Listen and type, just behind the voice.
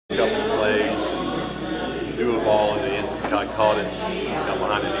couple of plays, threw a ball, and then got caught it, got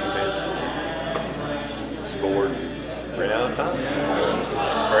behind the defense, scored, ran out of time.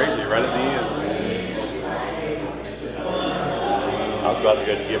 Crazy, right at the end. I was about to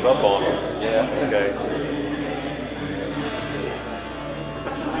go to give up on him. Yeah. Okay.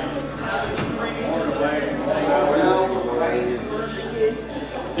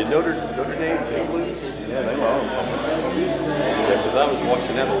 Did Notre Dame lose? Yeah, they lost. Yeah, because I was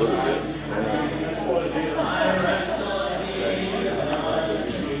watching that a little bit.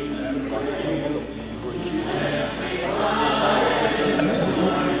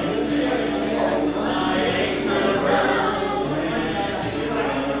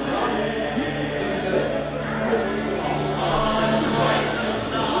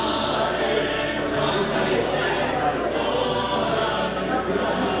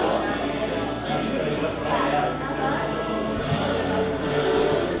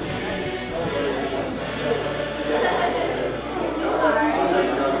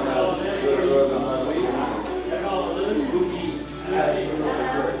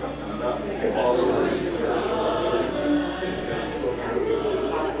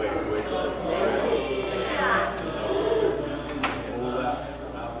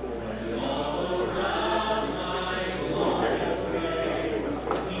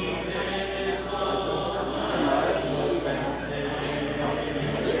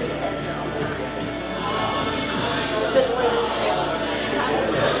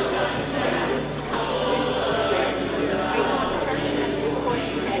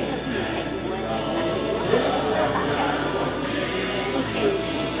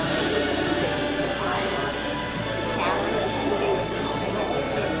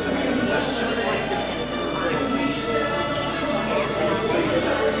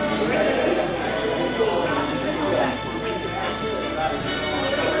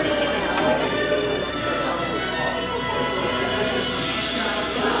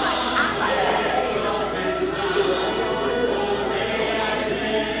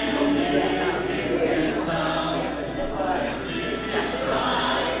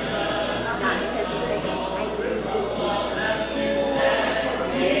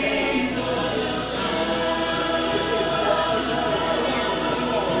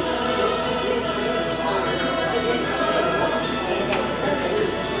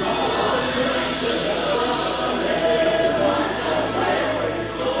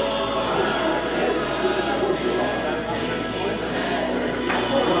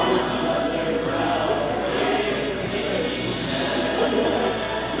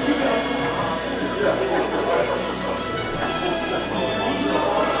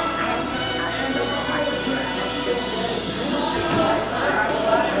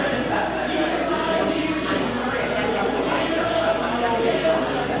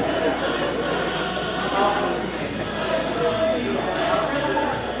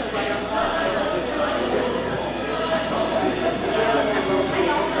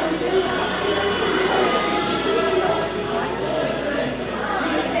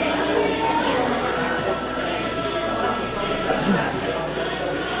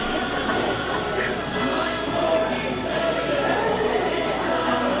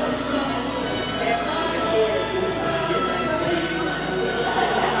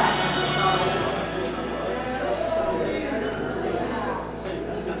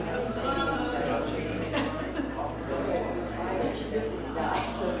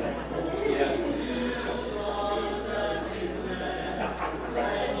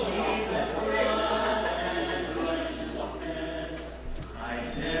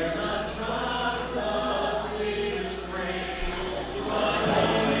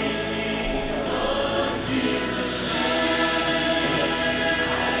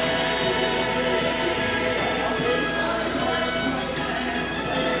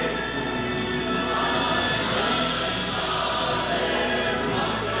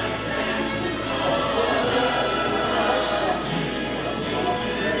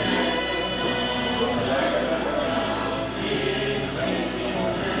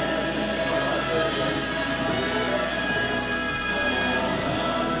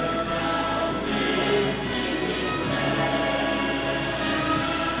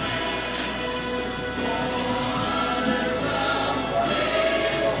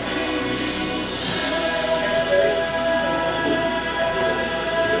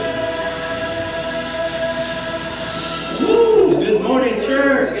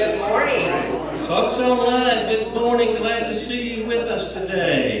 Folks online, good morning. Glad to see you with us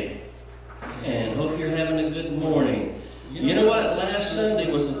today. And hope you're having a good morning. You know what? Last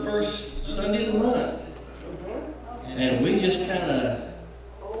Sunday was the first Sunday of the month. And we just kind of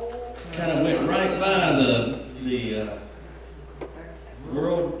kind of went right by the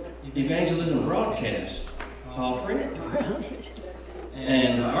World Evangelism Broadcast offering.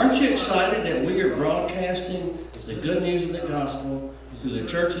 And aren't you excited that we are broadcasting the good news of the gospel through the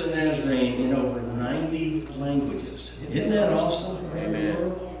Church of the Nazarene in over 90 languages? Isn't that awesome?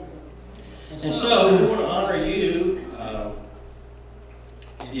 Amen. And so we want to honor you.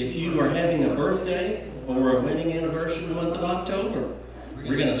 If you are having a birthday or a wedding anniversary in the month of October,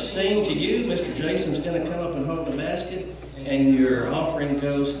 we're going to sing to you. Mr. Jason's going to come up and hold the basket, and your offering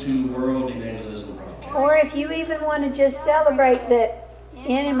goes to World Evangelism Broadcast. Or if you even want to just celebrate that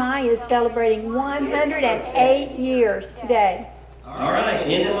NMI is celebrating 108 years today. All right,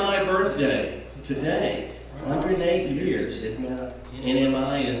 NMI birthday today, 108 years.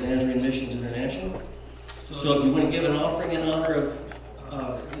 NMI is Nazarene Missions International. So if you want to give an offering in honor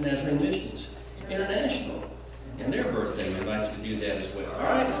of Nazarene Missions International and their birthday, we invite you to do that as well. All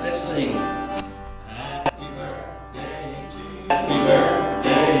right, let's sing. Happy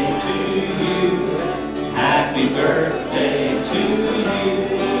birthday to you. Happy birthday to you.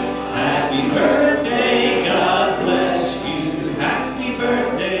 Happy birthday, God bless you. Happy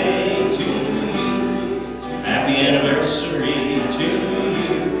birthday to you. Happy anniversary to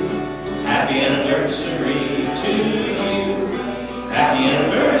you. Happy anniversary to you. Happy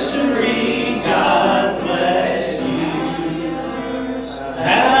anniversary, God bless you.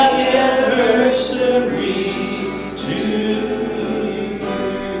 Happy anniversary to you.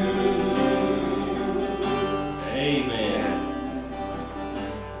 Amen.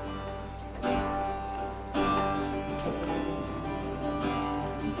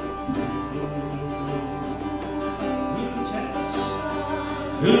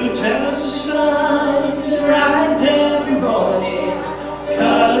 Who tells the sun to rise every morning,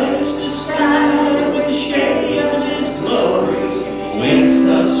 colors the sky with the shades of His glory, wakes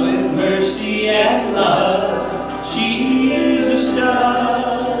us with mercy and love, Jesus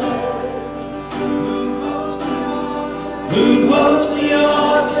does. Who quotes the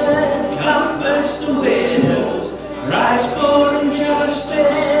orphan, comforts the widows, cries for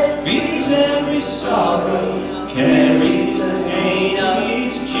injustice, feeds every sorrow, carries the pain of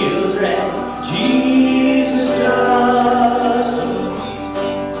His children, Jesus does.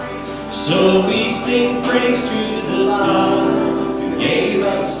 So we sing praise to the Lord who gave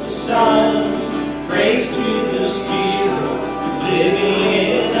us the Son, praise to the Spirit who's living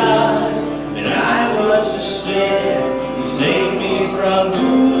in us. When I was a sinner, He saved me from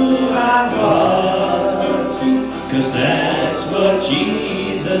who I was, 'cause that's what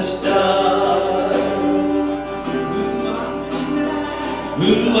Jesus does.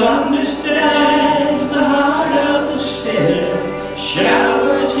 Who understands the heart of the sinner,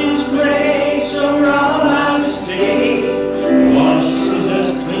 showers His grace over all our mistakes, washes us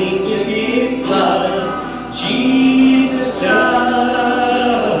clean with His blood, Jesus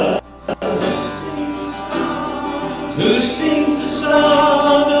does. Who sings a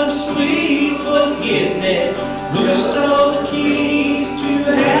song of sweet forgiveness, who stole the keys to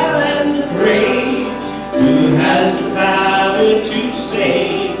hell and the grave, who has the power to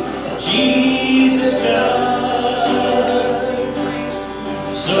save, Jesus does.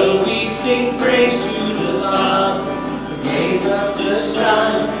 So we sing praise to the Father who gave us the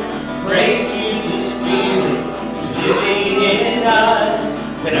Son, praise to the Spirit who's living in us.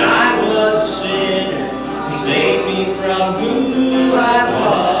 When I was a sinner, He saved me from who I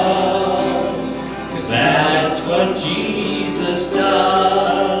was, 'cause that's what Jesus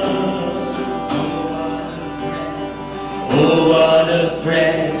does. Oh, what a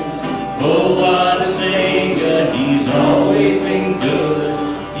friend, oh, what a Savior, He's always been good,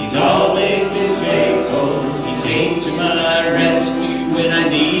 He's always been faithful. He came to my rescue when I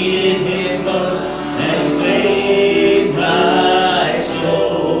needed Him most, and He saved my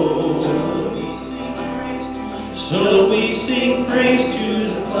soul. So we sing praise to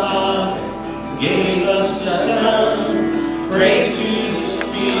the Father who gave us the Son, praise to the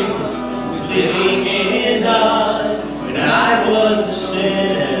Spirit who's living in us. When I was a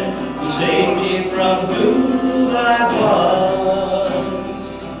sinner, He saved me from who I was.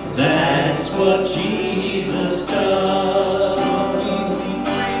 That's what Jesus does.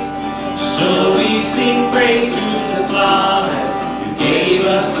 So we sing praise to the Father who gave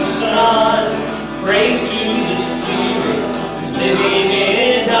us the Son, praise to the Spirit who's living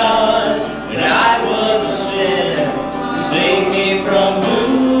in us. When I was a sinner, He saved me from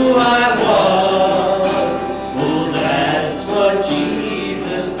who I was. Oh, that's what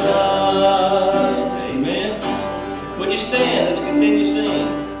Jesus does. Amen. Would you stand? Let's continue singing.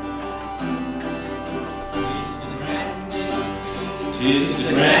 'Tis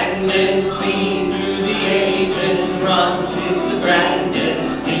the grand grandest theme through the ages run. 'Tis the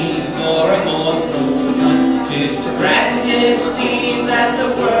grandest theme for a mortal tongue. 'Tis the grandest theme that the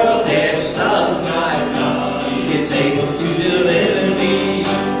world ever sung. My God is able to deliver thee.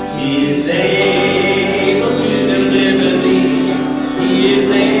 He is able to deliver thee. He is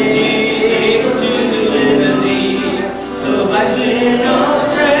able to deliver thee. Though by sin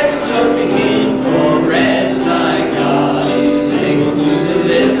oppressed, look to him for rest. My God is able to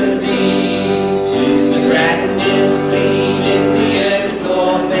deliver thee. 'Tis the grandest theme in the earth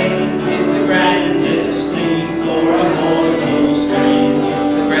or main. 'Tis the grandest theme for a mortal strain. 'Tis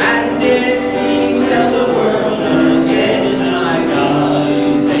the grandest theme, tell the world again. My God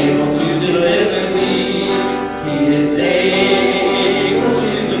is able to deliver thee. He is able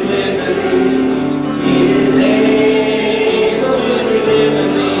to deliver thee. He is able to deliver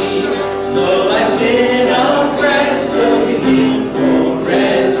thee. Though thy sin oppressed, go to him for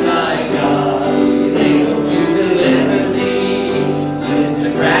rest. My God is able to deliver thee. He is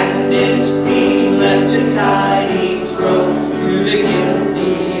the grandest theme, let the tidings roll to the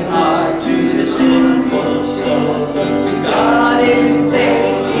guilty heart, to the sinful soul. To God in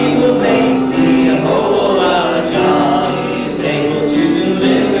faith, he will make thee whole. Our God is able to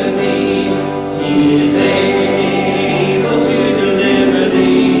deliver thee. He is able to deliver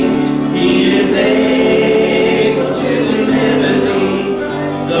thee. He is able to deliver thee.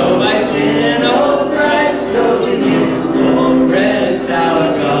 Though by sin oppressed, go to him for rest. Our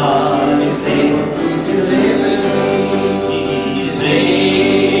God is able to deliver thee. He is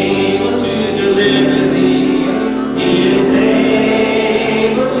able to deliver thee. He is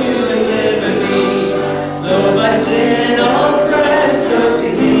able to deliver thee. Though by sin oppressed, go to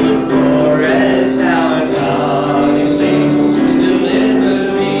him for rest. Our God is able to deliver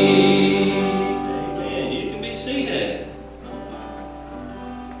thee. Amen. You can be seated.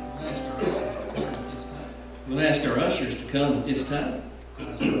 We'll ask our ushers to come at this time.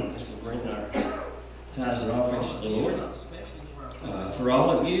 We'll bring our tithes and offerings to the Lord. For all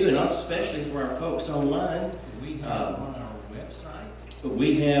of you, and especially for our folks online, we have on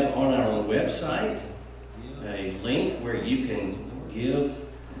our website a link where you can give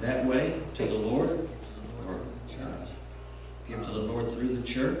that way to the Lord, or give to the Lord through the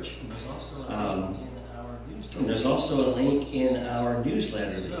church. And there's also a link in our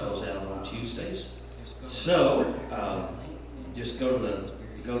newsletter that goes out on Tuesdays. So just go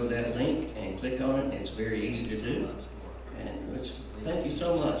to that link and click on it. It's very easy to do. And thank you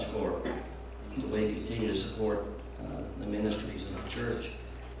so much for the way you continue to support the ministries of the church.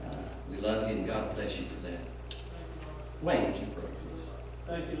 We love you and God bless you for that. Wayne, would you pray, please?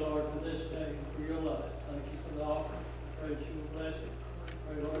 Thank you, Lord, for this day and for your life. Thank you for the offering. Pray that you will bless it.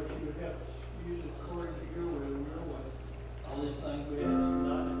 Pray, Lord, that you would help us use it according to your will and your way. All these things we ask in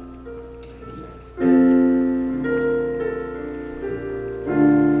thy name.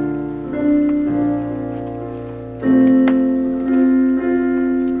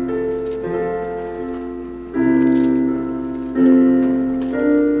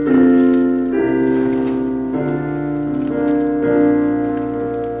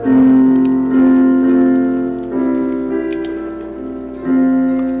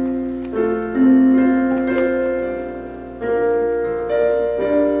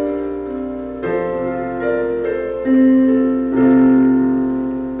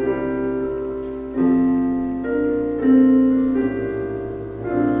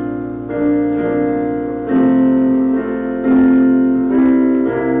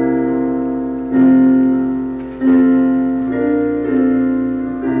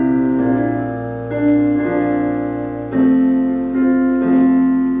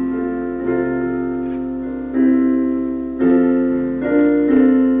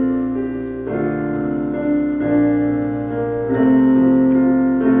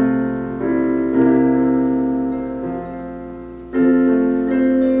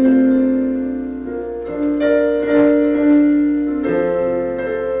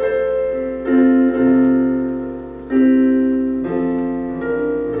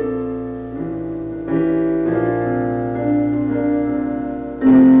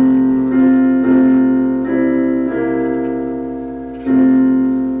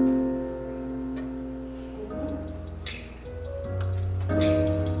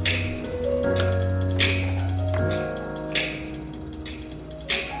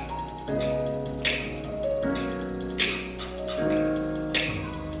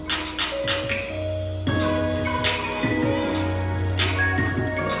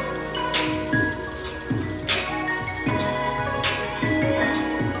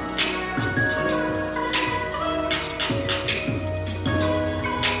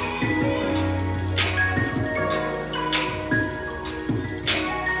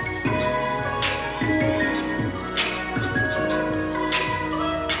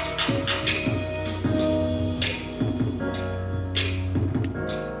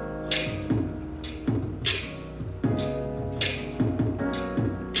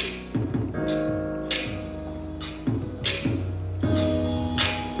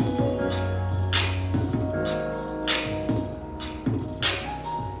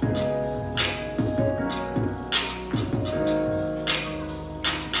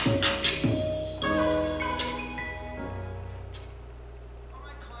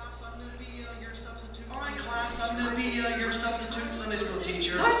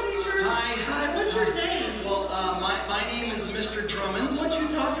 Hi, teacher. Hi. Hi, what's your name? Well, my name is Mr. Drummond. What you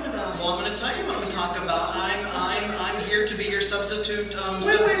talking about? Well, I'm going to tell you what I'm going to talk about. I'm here to be your substitute.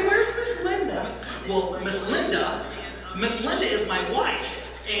 Wait, where's Miss Linda? Well, Miss Linda is my wife.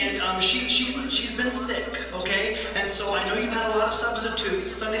 And she's been sick, okay? And so I know you've had a lot of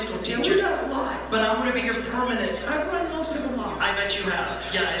substitutes, Sunday school teachers. Yeah, we got a lot. But I'm going to be your permanent. I've run most of them off. I bet you have.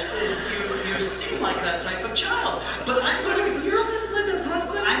 Yeah, you seem like that type of child. But I'm going to. You're Miss Linda's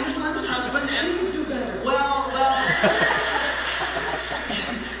husband? I'm Miss Linda's husband. She can do better. Well,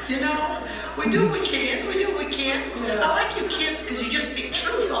 you know, we do what we can. We do what we can. Yeah. I like you kids because you just speak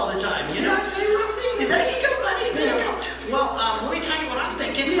truth all the time, you know? Yeah, I tell you what I'm thinking. There you go, buddy. There you go. Yeah. Well, let me tell you what I'm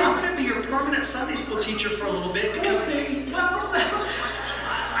thinking. Yeah. I'm going to be your permanent Sunday school teacher for a little bit because, Okay. well,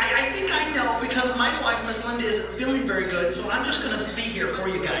 I think I know because my wife, Miss Linda, isn't feeling very good, so I'm just going to be here for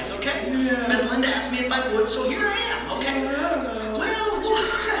you guys, okay? Yeah. Miss Linda asked me if I would, so here I am, okay? Well,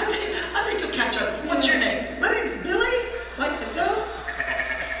 I think you'll catch up. What's your name? My name's Billy. Like the goat.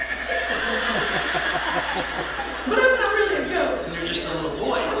 But I'm not really a goat. You're just a little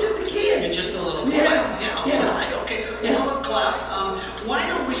boy. I'm just a kid. You're just a little boy. Yeah. Yeah. All right. Okay. Well, class, why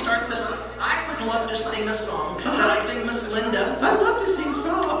don't we start this? I would love to sing a song that I think Miss Linda. I love to sing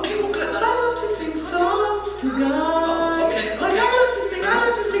songs. Okay, well, good. I love to sing songs to God. Oh, okay, Like okay. I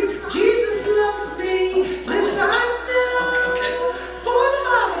love to sing. Jesus loves me. Yes, I know. Okay. For the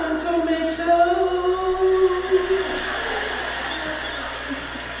Bible told me so.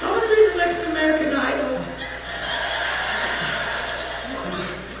 I want to be the next American Idol.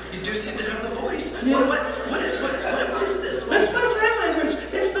 You do seem to have the voice. Yeah. Well, what is this? What That's is not this? that language.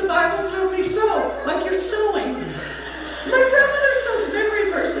 It's the Bible told me so. Like you're sewing. My grandmother sews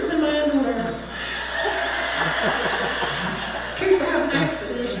memory verses in my underwear. In case I have an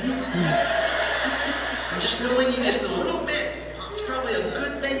accident. I'm just knowing you just a little bit. It's probably a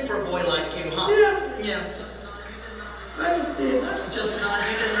good thing for a boy like you, huh? Yeah. Yes. I just did. That's just not,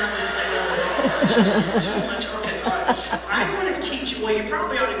 you didn't have to say that at all. That's just too much. Okay, all right. I'm going to teach you, well, you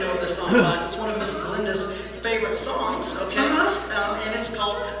probably already know this song, guys. It's one of Mrs. Linda's favorite songs, okay? And it's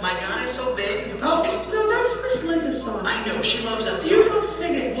called My God Is So Big. Oh, no, that's Miss Linda's song. I know, she loves that song. You don't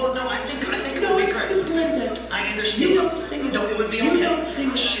sing it. Well, no, I think it No, would be it's great. Miss Linda's. I understand. You don't sing it. No, it would be You okay. don't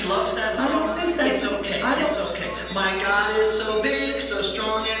sing it. She loves that I song. don't think that's- It's okay. I don't- It's okay. My God is so big, so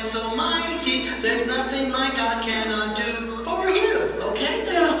strong, and so mighty. There's nothing my God cannot do for you. Okay?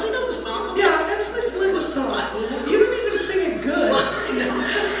 That's how we know the song. Okay? Yeah, that's Miss Linda's song. You don't even sing it good. No,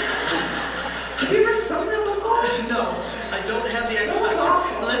 Have you ever sung that before? no, I don't have the X That's factor.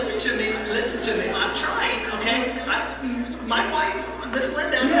 awful. Listen to me. I'm trying, okay? My wife, Miss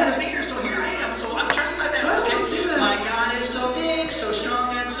Linda, is Yeah. going to be here, so here I am. So I'm trying my best, I wanna see okay? that. My God is so big, so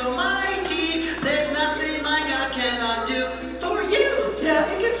strong, and so mighty. There's nothing my God cannot do for you. Yeah,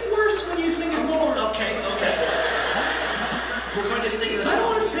 it gets worse when you sing it more. Okay. We're going to sing this I song.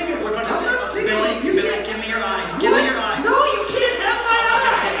 don't want to sing it. We're going to I'm sing not singing Billy, it. You Billy, can't. give me your eyes. Give me your eyes. No, you can't have my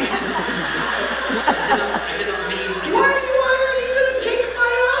eye. I did not mean. Why are you already going to take my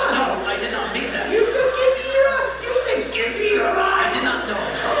eye? No, I did not mean that. You said give me your eye. You said give me your eye. I did not know.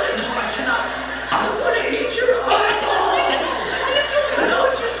 No, I did not. I'm going to eat your eye. What are you doing? That's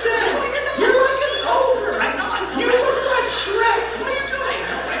what you said. No, I did not. You're like an ogre. I know, I know. You look like Shrek. What are you doing?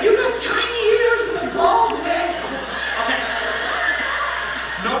 No, You got tiny ears with a bald head. Okay.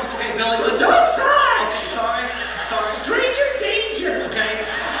 No, okay, Billy, listen. Don't touch. Okay, sorry. Stranger danger. Okay.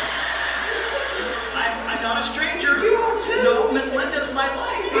 I'm not a stranger. You are too. No, Miss Linda's my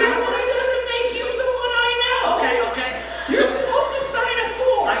wife. Yeah, well, that doesn't make you someone I know. Okay. You're So- supposed to sign a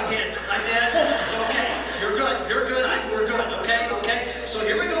form. I did. It's okay. You're good. We're good. Okay. So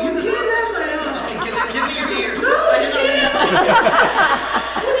here we go with the Get song. out of my eye. Okay, give me your ears. No, I did not mean get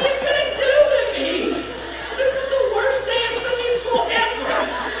that. What are you going to do to me? This is the worst day of Sunday school ever.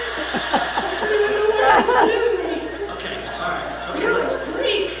 I don't even know what to do. Okay, all right. Okay, You're a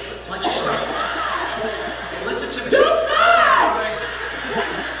freak. let's just start. Okay, listen to me. Don't touch! Sorry.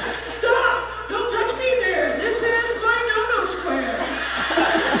 Stop! Don't touch me there. This is my no-no square.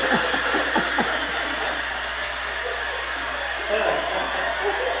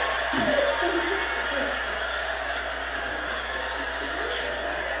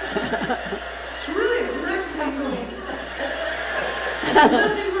 It's really a rectangle.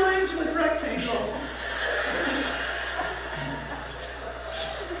 Nothing rhymes with rectangle.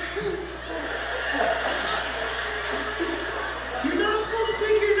 You're not supposed to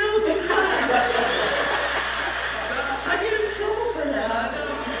pick your nose and touch it. I get in trouble for that.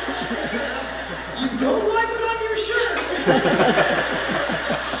 You don't wipe it on your shirt.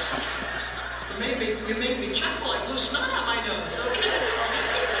 You made me chuckle. I blew snot out my nose. Okay.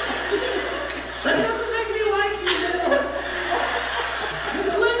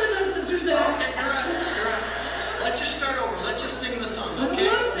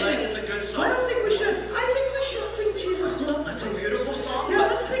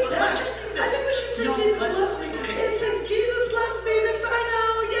 say No, Jesus let's- loves me. okay. It says Jesus loves me. This I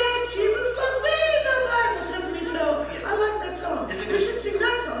know. Yes, Jesus loves me. The Bible tells me so. Yeah. I like that song. It's a We good should sing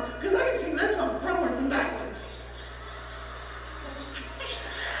that song because I can sing that song frontwards and backwards.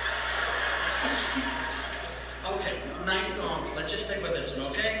 Okay, nice song. Let's just stick with this one,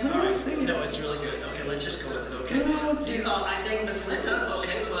 okay? No, All right. sing it. No, it's really good. Okay, let's just go with it, okay? No, Do you, I think Miss Linda,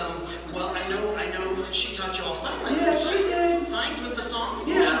 okay, well, I know she taught you all sign language. Yeah, she did. Signs with the songs,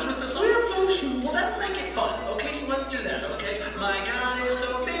 Yeah, motions with the songs. we have motions. Well, that'll make it fun. Okay, so let's do that, okay? My God is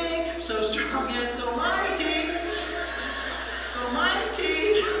so big, so strong, and so mighty. So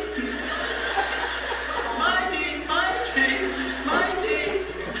mighty. So mighty, mighty, mighty.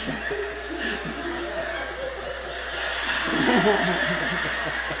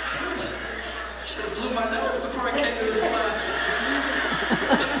 Should have blew my nose before I came to this class.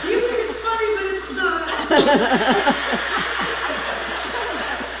 You think it's funny, but it's not.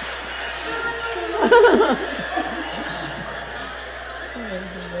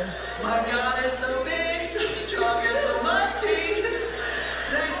 My God is so big, so strong, and so mighty.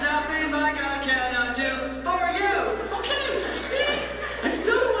 There's nothing my God cannot do for you. Okay, see? I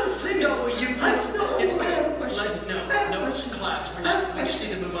still don't want to sing it. No, you. I still It's I have a fine. question. No, I have a no question. class. I have a We just question.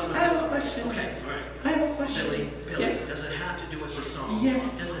 need to move on with I have this. a question. Okay, all right. I have a question. Billy, Yes. does it have to do with the song?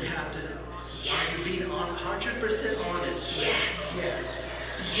 Yes. Does it have to? Are you being 100% honest? Yes. Yes.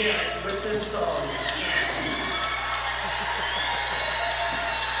 Yes, with this song.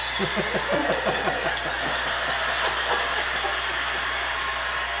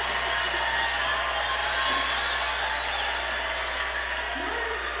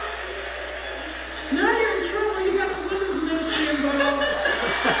 Now you're in trouble. You got the women's ministry involved.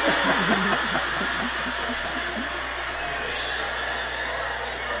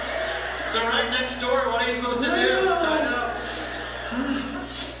 They're right next door. What are you supposed to do? I know. I know.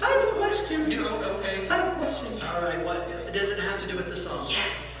 I have a question. Okay. I have a question. All right. What does it have to do with the song?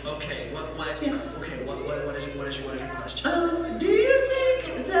 Yes. Okay. What? Yes. Okay. What is your question? Do you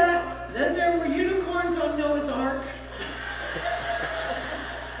think that there were unicorns on Noah's Ark?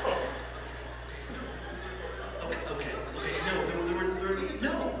 Okay. No, there were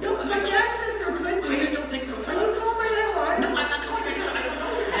no. No, my dad says there could be. I don't think there was. Are you calling my dad a liar? No, I'm not calling your dad. I don't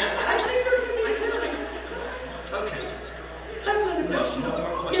know your dad. I think there could be too. Okay. I have another question. No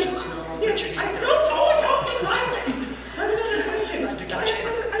more questions. Yes. No more. Yes. Put your I hands down. don't get violent. I have another question.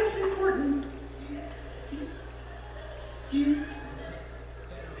 It's important.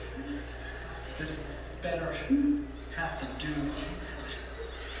 This better have to do.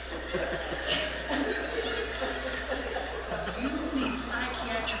 You need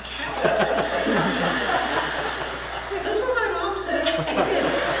psychiatric help. That's what my mom says.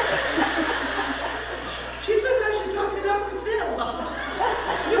 She says I should talk to Dr. Phil.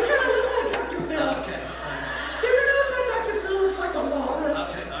 You kind of look like Dr. Phil. Okay. You ever notice how Dr. Phil looks like a walrus?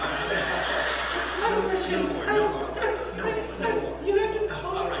 Okay. All right. I have a question. No more. You have to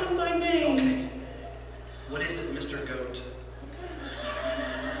call All right. on my name. Okay. What is it, Mr. Goat?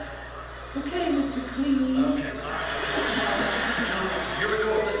 Okay, Mr. Clean. Okay. All right. Here we go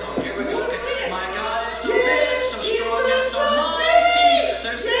with the song. Here we go. Let's Okay. sing it. My God is so Yes, big, so strong, and Jesus so loves mighty. me.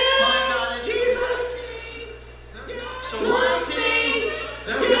 There's Yes, my God is Jesus. so mighty.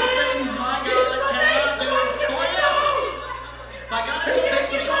 There's nothing my God cannot do for you. My God is so big,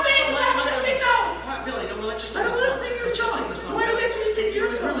 so strong, and so mighty. All right, Billy, no, let's just I sing don't the want to song. sing your Let's just song. sing the song. Why do you have to sing It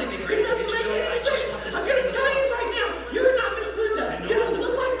your would song? really be great It if doesn't you make Billy. any I sense. just want to I'm sing going the to tell you song. right now, you're not Miss Linda. I know You don't I'm not.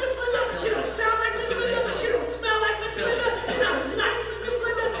 look like Miss Linda. You don't sound like Miss Billy, Linda. Billy. You don't smell like Miss Billy. Linda. You're not as nice as Miss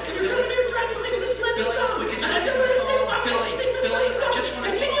Linda. Okay, You're Billy. coming here trying to sing Miss Linda's Billy, song. we can And just I sing don't the really song. think why we Billy, sing Miss Billy, Linda's I song. just wanna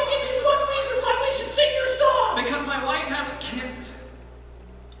And sing- can you give me one reason why we should sing your song? Because my wife has cancer.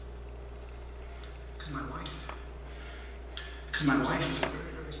 Because my wife is very,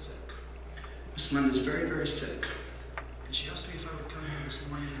 very sick. Miss Linda's very, very sick. And she asked me if I would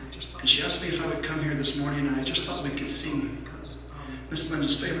come here this morning, and I just thought we could sing Miss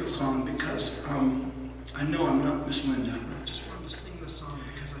Linda's favorite song because I know I'm not Miss Linda. And I just wanted to sing the song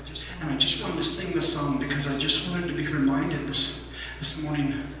because I just wanted to be reminded this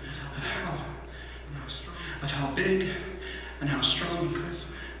morning of how big and how strong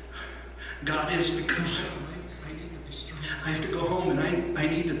God is, because I have to go home and I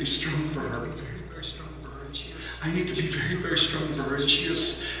need to be strong for her. I need to be very, very strong for her, and she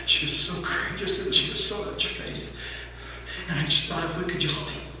is so courageous and she has so much faith. And I just thought if we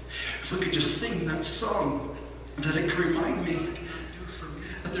could just sing that song, that it could remind me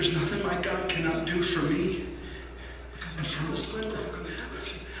that there's nothing my God cannot do for me and for Miss Linda.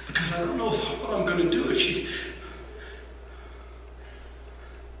 Because I don't know what I'm going to do if she...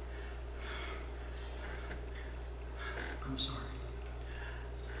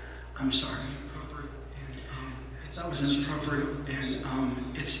 I'm sorry. That was inappropriate,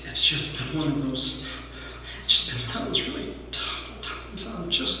 and it's just been one of those. It's just been one of those really tough times. I'm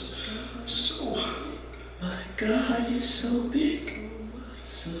just so. My God is so big,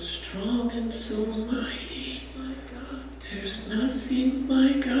 so strong and so mighty. There's nothing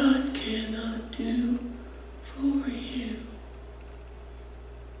my God cannot do for you.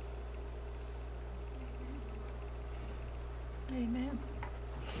 Amen.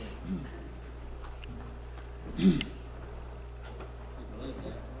 You believe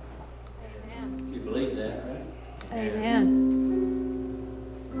that? Amen. You believe that, right? Amen.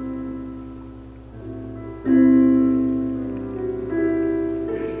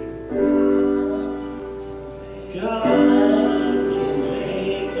 God can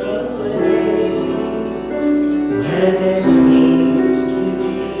make a way where there seems to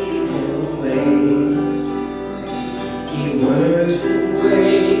be no way. He works in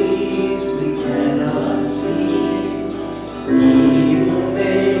ways we cannot see. He will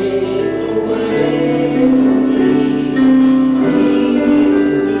make a way for me. He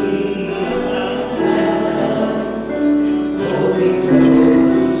will be my eyes, holding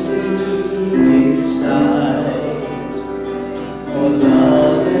close to His side. For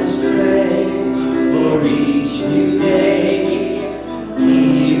love and strength, for each new day,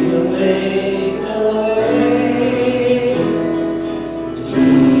 He will make a way.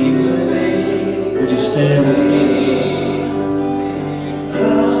 He will make. Would you stand with me?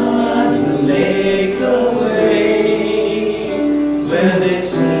 God will make a way where there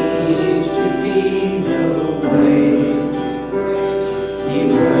seems to be no way. He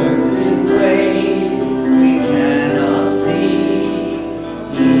works in ways we cannot see.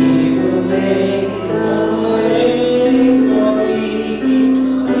 He will make a way for me.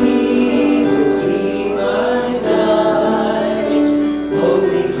 He will be my guide, hold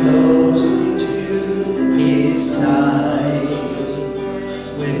me close to His side.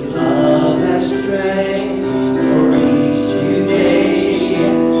 With love and strength for each new day,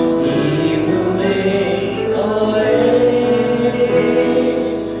 He will make a way.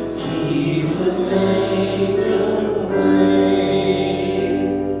 He will make a way.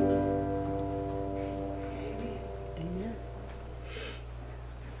 Amen.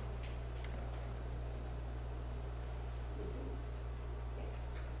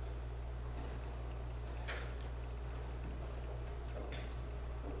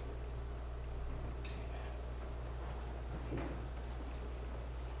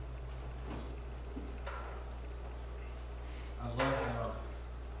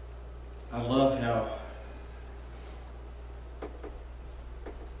 I love how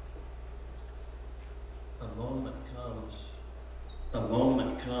a moment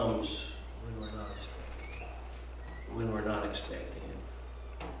comes when we're not expecting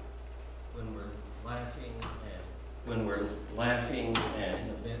it. When we're laughing When we're laughing and in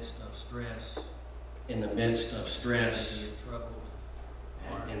and the midst of stress, in the midst of stress maybe a troubled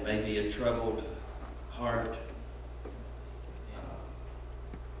heart, and maybe a troubled heart,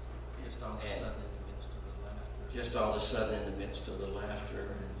 just all of a and sudden in the midst of the laughter, just all of a sudden in the midst of the laughter,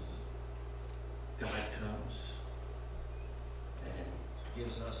 God comes and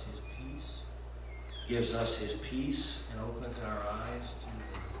gives us His peace gives us His peace and opens our eyes to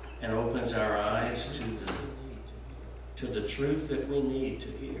and opens our eyes the to truth the we need to hear. to the truth that we need to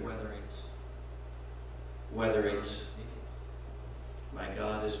hear. Whether Whether it's it's my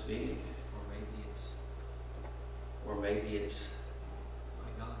God is big, or maybe it's or maybe it's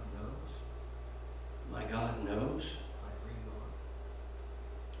my God knows my God knows right where you are.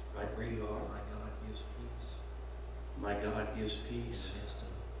 right where you are. My God gives peace My God gives in peace the midst of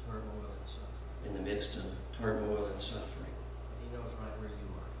turmoil and suffering. in the midst of turmoil and suffering. He knows right where you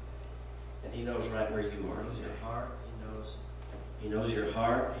are. And He knows right where you He are knows today. your heart. He knows He knows your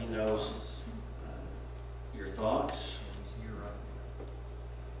heart. He knows your thoughts. and He's here right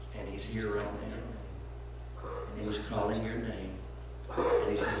now. And He's here right now. And He's calling your name. And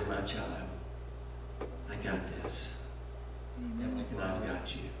He says, my child, I got this. Heavenly And I've Father,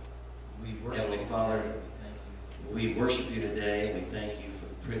 got you. we worship Heavenly you Father, today. We thank you. We worship you today, and we thank you for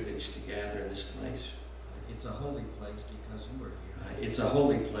the privilege to gather in this place. It's a holy place because you are here. It's a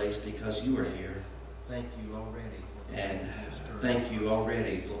holy place because you are here. Thank you already for the And way you have stirred thank our you hearts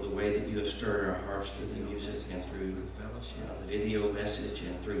already for the way that you have stirred our hearts through the music and through fellowship. the video message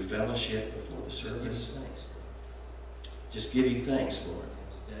and through fellowship before the Just give you service. thanks. Just give you thanks, Lord.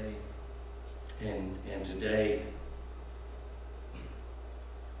 And today And today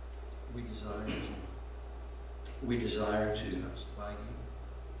we desire to we desire be to touched by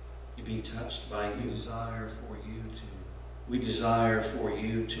you. be touched by We you. desire for you to We desire for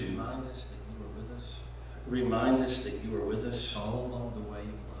you to remind us that you are with us remind us that you are with us all along the way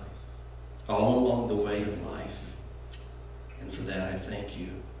of life. all along the way of life. And for that I thank you.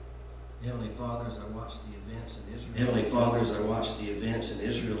 Heavenly Father, as I watch the events in Israel, Heavenly Father, as I watch the events in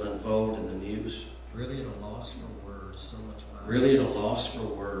Israel unfold in the news, really at a loss for words, so much violence. really at a loss for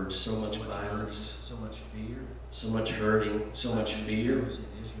words, so much violence, hurting, so much fear. so much hurting, so much fear. Those in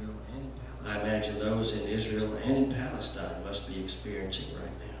Israel and in I Palestine. imagine those in Israel and in Palestine must be experiencing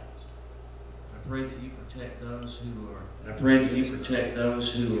right now. I pray that you protect those who are And I pray that you protect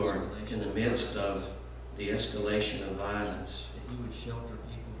those who are in the midst of the escalation of violence, that you would shelter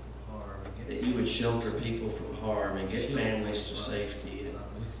people from harm and get that you would shelter people from harm and get families to safety and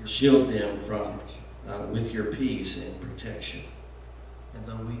with your shield peace them and from protection. with your peace and protection. And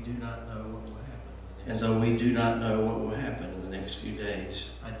though we do not know what will happen in the And next though we do not know what will happen in the next few days,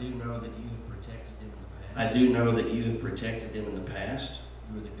 I do know that you have protected them in the past. I do know that you have protected them in the past.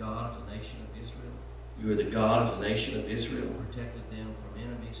 You are the God of the nation of Israel. You are the God of the nation of You Israel. have protected them from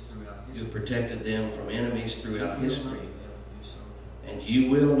enemies throughout You history. have protected them from enemies throughout You will history. not fail to do so now. And you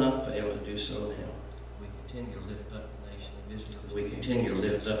will not fail to do so now. We continue to lift up the nation of Israel. to We you. continue to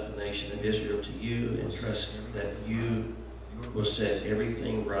lift up the nation of Israel to you and trust that you will set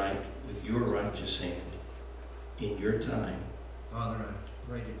everything right with your righteous hand in your time. Father, I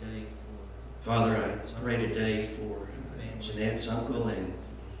pray today for Father, I pray today for Jeanette's uncle and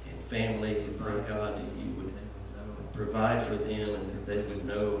family. I pray, God, that you would provide for them and that they would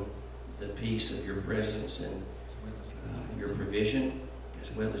know the peace of your presence and your provision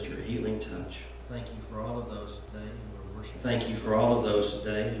as well as your healing touch. Thank you for all of those today who are worshiping. Thank you for all of those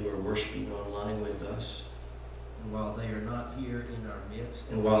today who are worshiping online with us. And while they are not here in our midst,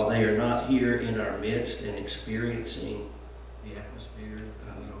 And while they are not here in our midst and experiencing the atmosphere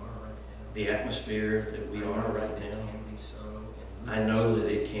that we are right now, the atmosphere that we are right it now, can be so. And I know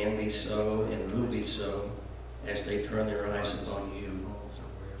that it can be so and will be so as they turn their eyes upon you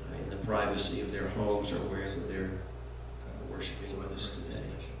in the privacy of their homes or wherever they're worshiping with us today.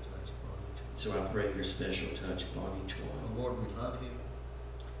 So I pray your special touch upon each one. Oh Lord, we love you.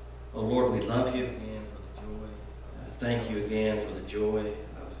 Oh Lord, we love you. And for the joy, Thank you again for the joy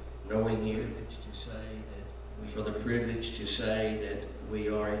of knowing you, privilege to say that we for the privilege to say that we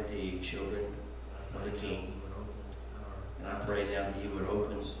are indeed children of the King. And I pray now that you would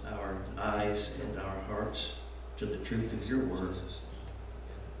open our eyes and our hearts to the truth of your word.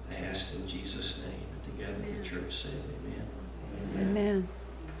 I ask in Jesus' name. And together the church said, amen. Amen.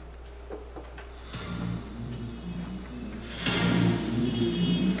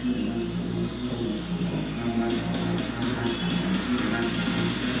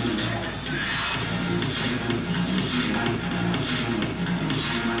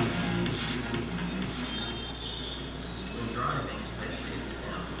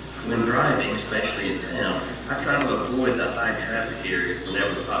 When driving, especially in town, I try to avoid the high traffic areas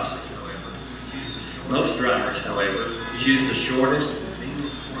whenever possible. Most drivers, however, choose the shortest,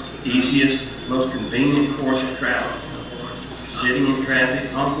 easiest, most convenient course of travel. Sitting in traffic,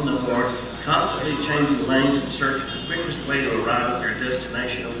 honking the horn, constantly changing lanes in search of the quickest way to arrive at their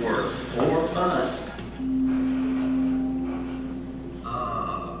destination of work or fun.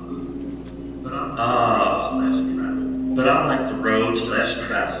 But I like the roads less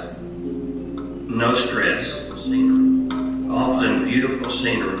traveled. No stress. Often beautiful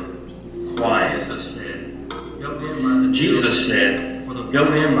scenery. Quiet. Jesus said,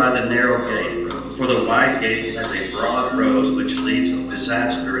 go in by the narrow gate, for the wide gate has a broad road which leads to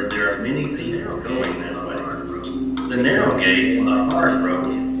disaster, and there are many people going that way. The narrow gate and the hard road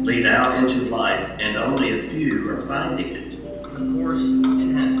lead out into life, and only a few are finding it.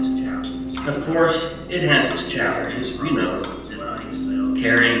 Of course, it has its challenges, you know,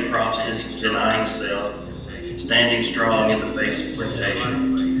 carrying crosses, denying self, standing strong in the face of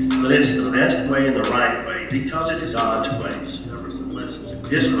temptation. But it's the best way and the right way because it's God's way.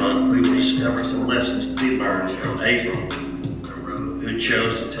 This month, we will discover some lessons to be learned from Abram, who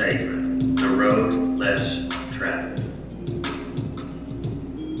chose to take the road less traveled.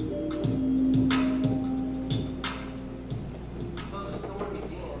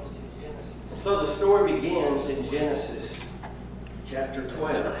 So the story begins in Genesis chapter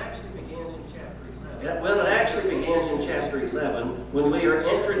 12. It actually begins in chapter 11. Yeah, well, it actually begins in chapter 11 when we are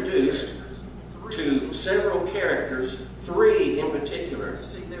introduced to several characters, three in particular. You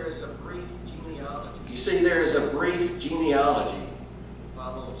see, there is a brief genealogy. You see, there is a brief genealogy.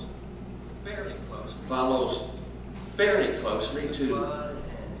 Follows fairly closely. Follows fairly closely The to flood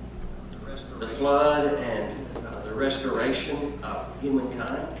and the restoration. the flood and the restoration of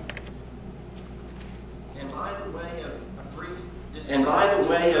humankind. And by the way of And by the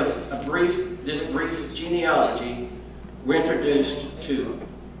way of this brief genealogy, we're introduced to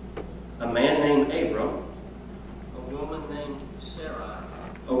a man named Abram, a woman named Sarai,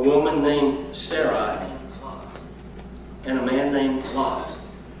 a woman named Sarai, and Lot. and a man named Lot.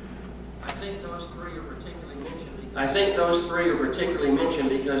 I think those three are particularly mentioned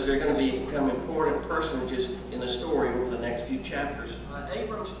because they're going to become important personages in the story over the next few chapters.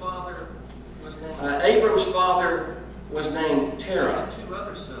 Abram's father was named Terah. Two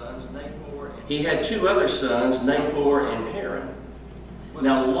other sons, Nahor and He had two other sons, Nahor and Haran.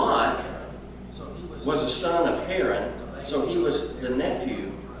 Now Lot was a son of Haran, so he was the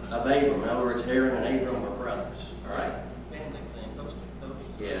nephew of Abram. In other words, Haran and Abram were brothers. All right? family thing.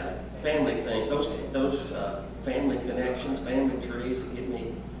 Yeah, family thing. Those family connections, family trees that get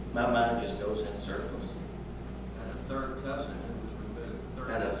me, my mind just goes in circles. And a third cousin who was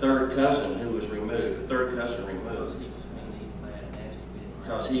removed. Had a third cousin who was removed. A third cousin removed. Because he was mean, evil, bad, and nasty.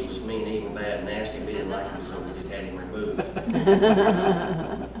 Because he was mean, evil, bad, and nasty. We didn't like him, so we just had him removed.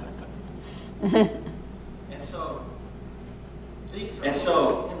 And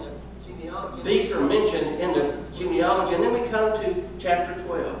so these are mentioned in the genealogy, and then we come to chapter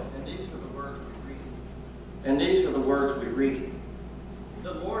 12. And these are the words we read. And these are the words we read.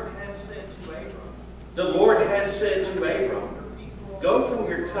 The Lord had said to Abram, The Lord had said to Abram, go from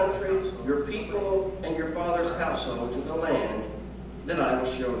your country, your people, and your father's household to the land that I will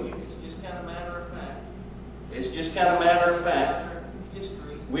show you. It's just kind of matter of fact. It's just kind of matter of fact.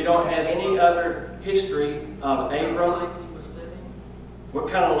 History. We don't have any other history of Abram, what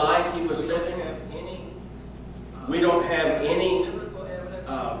kind of life he was living. We don't have any biblical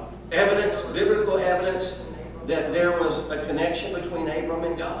evidence that there was a connection between Abram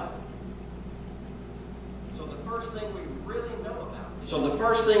and God. So the first thing we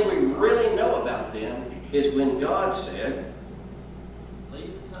really know about them is when God said,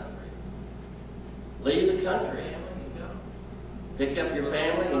 leave the country, pick up your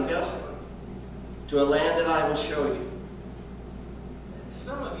family and go to a land that I will show you.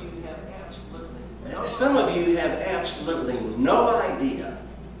 Some of you have absolutely no idea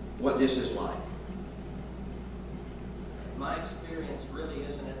what this is like. My experience really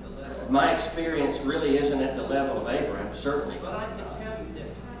isn't at the level. My experience really isn't at the level of Abraham, certainly. But I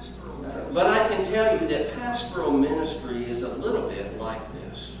can tell you that pastoral ministry is a little bit like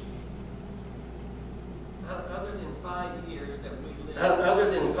this. Other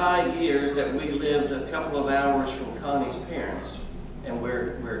than 5 years that we lived a couple of hours from Connie's parents and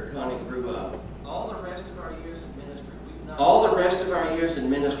where Connie grew up. All the rest of our years in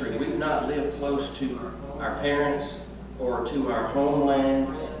ministry, we've not lived close to our parents or to our homeland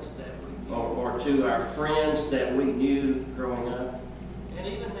or to our friends that we knew growing up. And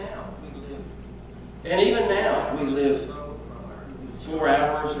even now we live 4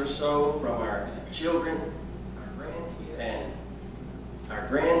 hours or so from our children and our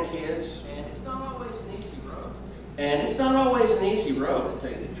grandkids. And it's not always an easy road. To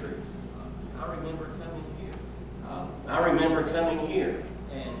tell you the truth. I remember coming here.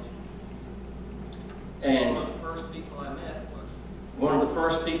 And one of the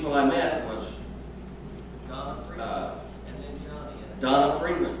first people I met was Donna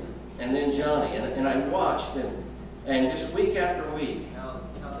Freeman, and then Johnny. And I watched and just week after week how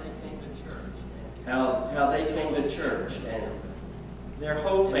they came to church. How they came to church. And their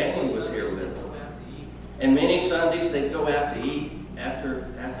whole family was here with them. And many Sundays they'd go out to eat after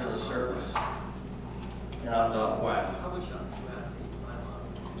the service. And I thought, wow. I wish I could go out to eat with my mom.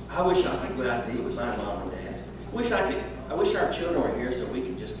 I wish I could go out to eat with my mom and dad. I wish our children were here so we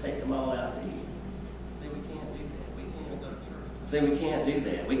could just take them all out to eat. See, we can't do that. We can't even go to church. See, we can't do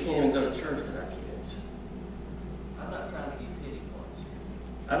that. We can't even go to church with our kids. I'm not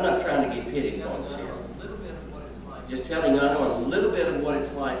trying to get pity points here. Just telling you a little bit of what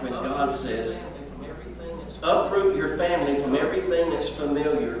it's like when God says, uproot your family from everything that's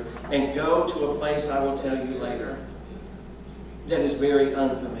familiar and go to a place I will tell you later that is very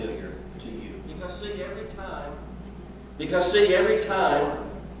unfamiliar to you. Because see, every time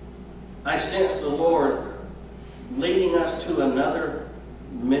I sense the Lord leading us to another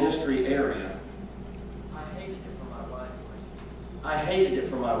ministry area, I hated it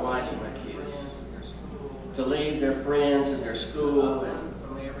for my wife and my kids. To leave their friends and their school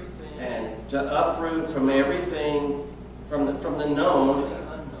and to uproot from everything, from the known,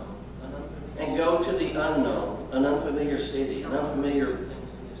 and go to the unknown, an unfamiliar city, an unfamiliar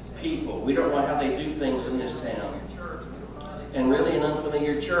people. We don't know how they do things in this town. And really an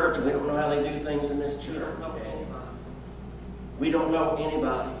unfamiliar church, and we don't know how they do things in this church. And we don't know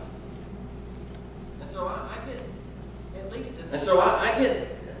anybody. And so I get, And so I get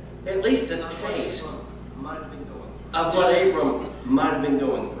at least a taste of what Abram might have been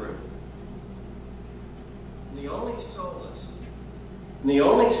going through. The only solace And the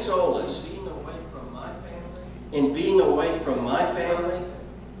only solace being away from my family, in being away from my family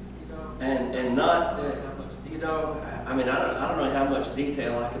you know, and not, how much you know, I mean, I don't know how much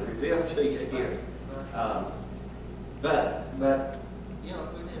detail I can reveal to you here. But you know,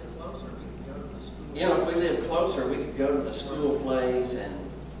 if we live closer, we could go to the school. you know, if we lived closer, we could go to the school plays and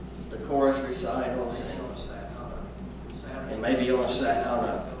the chorus recitals and maybe on a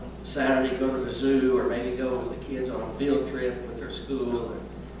Saturday go to the zoo, or maybe go with the kids on a field trip with their school.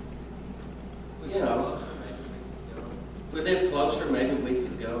 You know, if we lived closer, maybe we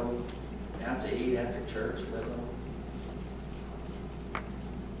could go out to eat after church with them.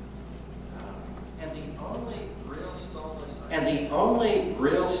 And the only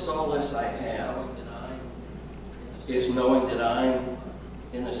real solace I have is knowing that I'm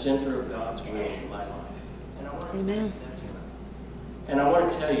in the center of God's will for my life. And I want to Amen. tell you that's enough. And I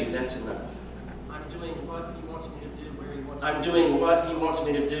want to tell you that's enough. I'm doing what He wants me to do where He wants me I'm to doing what He wants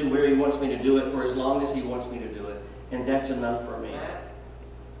me to do, where He wants me to do it, for as long as He wants me to do it. And that's enough for me.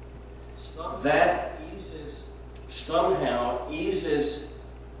 That somehow eases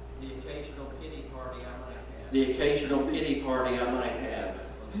the occasional pity party I might have.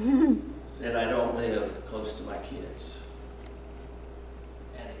 that I don't live close to my kids.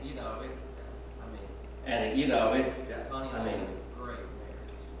 And you know,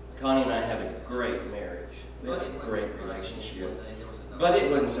 Connie and I have a great marriage. We have a great relationship. But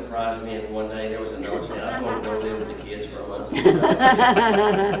it wouldn't surprise me if one day there was a note saying, I'm going to go live with the kids for a month.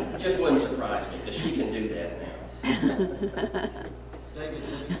 It just wouldn't surprise me, because she can do that now.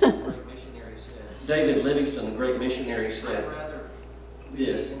 David Livingstone, the great missionary, said,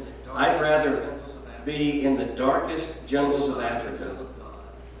 this, I'd rather be in the darkest jungles of Africa,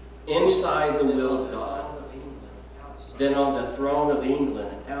 inside the will of God, than on the throne of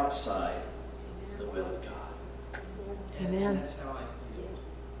England outside the will of God. Amen. That's how I feel.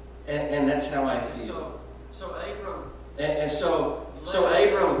 And that's how I feel. So Abram, So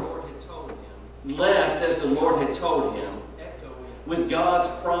Abram left as the Lord had told him, with God's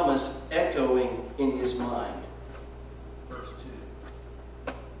promise echoing in his mind. Verse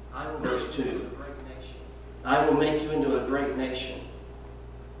 2. Verse 2. I will make you into a great nation,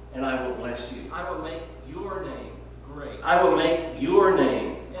 and I will bless you. I will make your name great. I will make your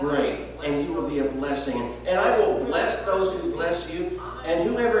name great, and you will be a blessing. And I will bless those who bless you, and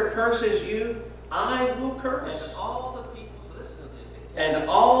whoever curses you, I will curse. And all the peoples, listen to this. And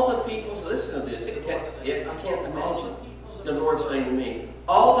all the peoples, listen to this. I can't imagine the Lord saying to me,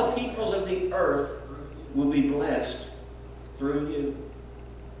 all the peoples of the earth will be blessed through you.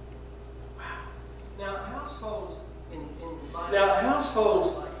 Now, households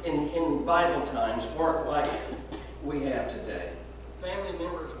in Bible times weren't like we have today. Family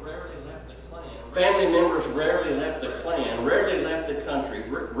members rarely left the clan. Family members rarely left the clan, rarely left the country,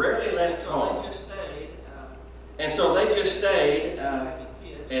 rarely left home. And so they just stayed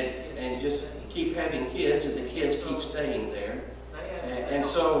and just keep having kids, and the kids keep staying there. And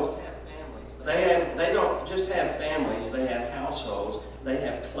so they don't just have families, they have households, they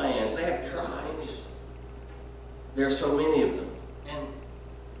have clans, they have tribes. There are so many of them.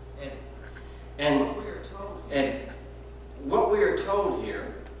 And what we are told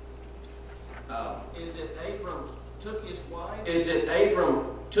here is that Abram took his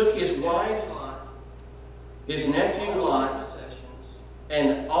wife, his nephew Lot,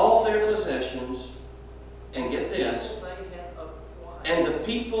 and all their possessions, and get this, and the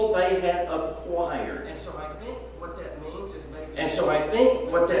people they had acquired. And so I think what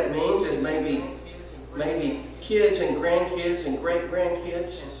that means is maybe kids and grandkids and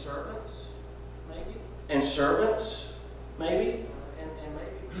great-grandkids. And servants, maybe. And servants, maybe.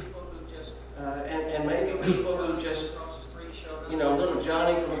 And maybe people who just across the street showed up. You know, little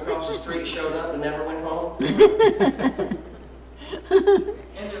Johnny from across the street showed up and never went home.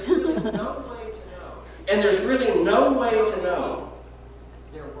 And there's really no way to know.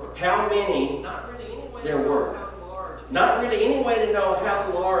 There were. How many Not really any way there to know were. how large. Not really any way to know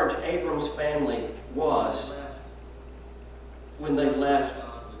how large Abram's family was when they left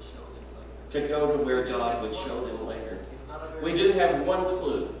to go to where God would show them later. We do have one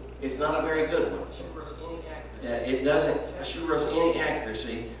clue. It's not a very good one. It doesn't assure us any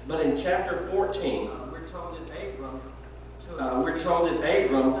accuracy. But in chapter 14, we're told that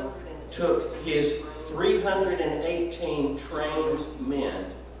Abram took his 318 trained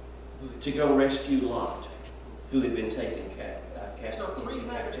men to go rescue Lot, who had been taken captive. So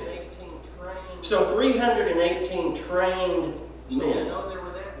 318 trained So 318 trained So we men. know there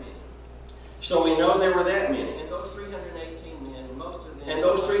were that many. So we know there were that many. And those 318 men, most of them. And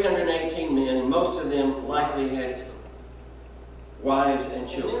those 318 men, most of them likely had wives and And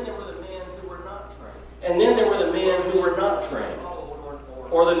then children. there were the men who were not trained. And then there were the men who were not trained,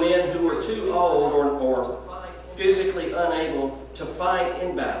 or the men who were too old or physically unable to fight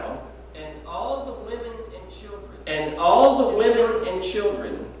in battle. And all the women and children. And all the women and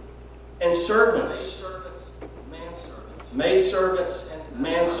children and servants, maidservants,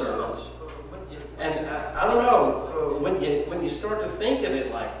 manservants. And I don't know, when you start to think of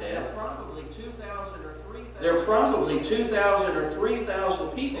it like There are that, probably 2,000 or 3,000. there are probably 2,000 or 3,000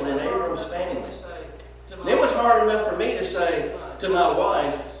 people in Abram's family. It was hard enough for me to say to my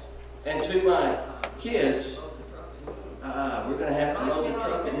wife and to my kids, we're going to have to load the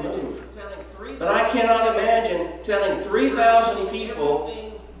truck and move. But I cannot imagine telling 3,000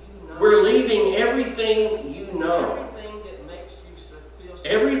 people, we're leaving everything you know.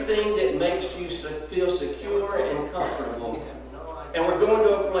 Everything that makes you feel secure and comfortable. And we're going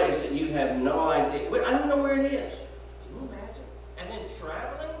to a place that you have no idea. I don't know where it is. Can you imagine? And then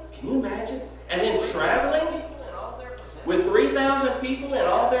traveling? Can you imagine? And then traveling with 3,000 people and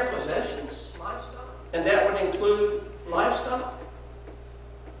all their possessions. Livestock? And that would include livestock.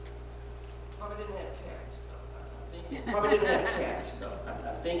 Probably didn't have cats, though. I'm thinking. Probably didn't have cats, though. I'm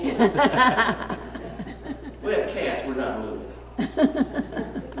thinking. We have cats, we're not moving.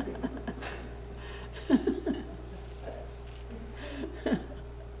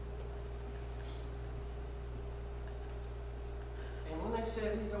 And when they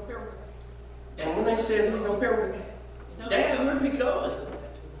said, you go here, And when they said, where Dad, where are we going?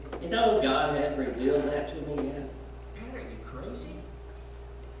 You know, God hadn't revealed that to me yet. Dad, are you crazy?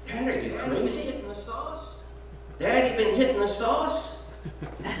 Dad, are you Dad, crazy? hitting the sauce? Daddy been hitting the sauce?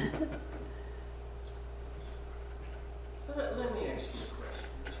 Let me ask you a question.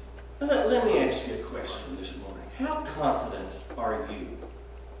 Let me ask you a question this morning. How confident are you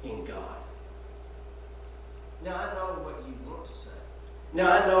in God? Now, I know what you want to say.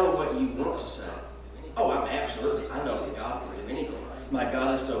 Now, I know what you want to say. Oh, I'm absolutely. I know that God can do anything. My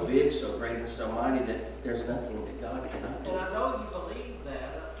God is so big, so great, and so mighty that there's nothing that God cannot do. And I know you believe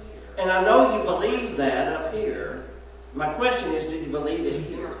that up here. And I know you believe that up here. My question is, do you believe it In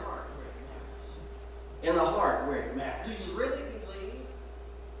here? your heart where it matters. In the heart where it matters. Do you really believe?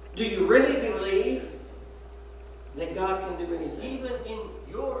 Do you really believe that God can do anything? Even in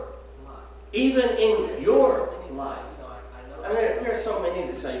your life. Even in your So many life. that say, I know. I mean, there's so many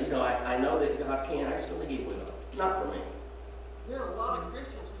that say, I know that God can. I still think He will. Not for me. There are a lot of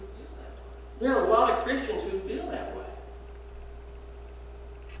Christians who feel that way. There are a lot of Christians who feel that way.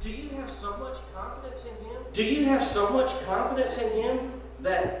 Do you have so much confidence in Him? Do you have so much confidence in Him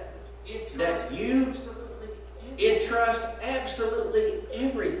that you entrust absolutely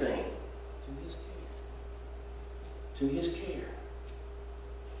everything to His care? to His care?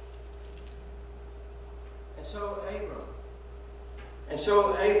 And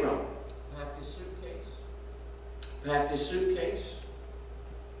so Abram packed his suitcase, packed his suitcase,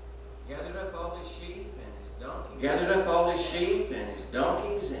 gathered up all his sheep and his donkeys, gathered up all his sheep and his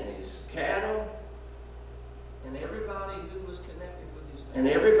donkeys and his cattle, and everybody who was connected with his family. and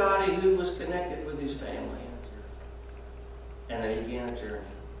everybody who was connected with his family. And they began a journey.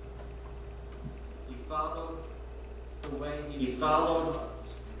 He followed the way He followed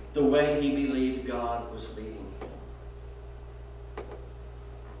the way he believed God was leading him.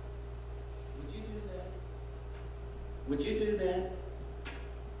 Would you do that? Would you do that?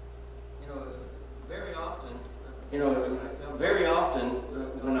 You know, very often. Very often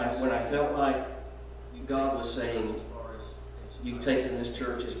when I felt like God was saying, you've taken this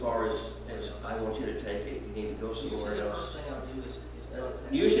church as far as I want you to take it, you need to go somewhere else.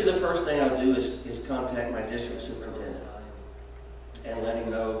 Usually the first thing I'll do is contact my district superintendent and let him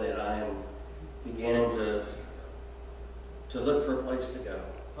know that I am beginning to look for a place to go.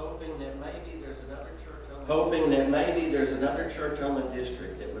 Hoping that maybe there's another church on Hoping that maybe there's another church on the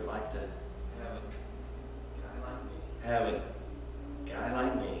district that would like to have a guy like me. have a guy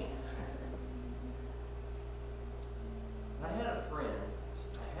like me. I had a friend.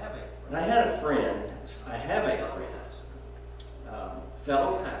 And I have a friend,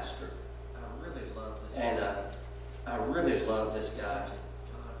 fellow pastor, I really love this and guy. I really love this guy.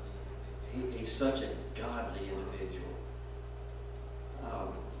 Godly. He's such a godly individual.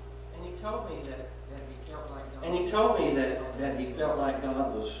 And he told me that he felt like God. And he told me that he felt like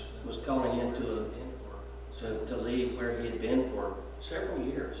God was calling him to leave where he had been for several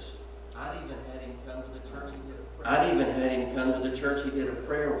years. I I'd even had him come to the church. He did a prayer. I'd even had him come to the church. He did a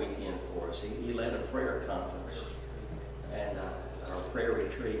prayer weekend for us. He led a prayer conference. And our prayer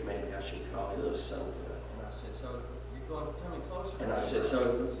retreat, maybe I should call it. It was so good. And I said, so you're coming closer to And me? I said,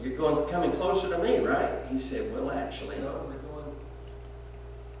 so you're coming closer to me, right? He said, well, actually,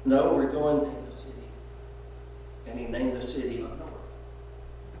 No, we're going in the city and he named the city up north.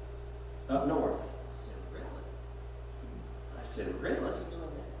 up north. I said, really? I said, really?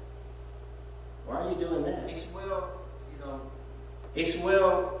 Why are you doing that? Why are you doing that? He said, well, He said,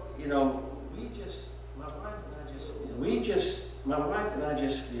 well, my wife and I just feel my wife and I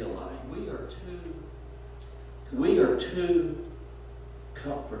just feel like we we are too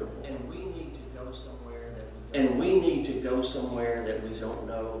comfortable. and we need to go somewhere that we And we need to go somewhere that we don't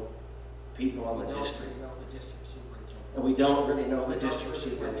know people on the don't district. know the district superintendent. And we don't really know the We don't district really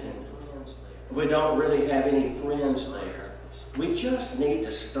have any superintendent. friends there. We don't really have any friends there. We just need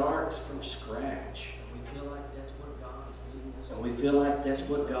to start from scratch. And we feel like that's what God is leading us to. And we feel like that's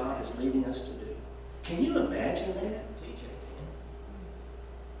what God is leading us to do. Can you imagine that?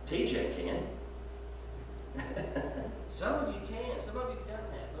 TJ can. Some of you can. Some of you've done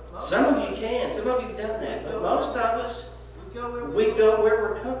that. But most Some of you can. Some of you've done that. But most of us, we go where we go where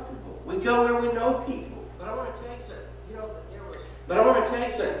we're comfortable. We go where we know people. But I want to tell you something. That there was. But I want to tell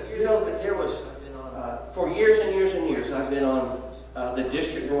you something. That there was, I've been on. for years and years and years, I've been on the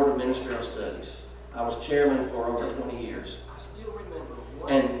District Board of Ministerial Studies. I was chairman for over 20 years. I still remember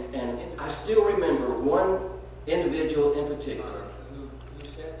one. And I still remember one individual in particular Who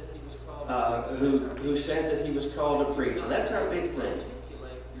said that he was called. who said that he was called to preach. And that's our big thing.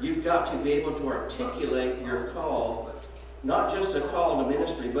 You've got to be able to articulate your call, not just a call to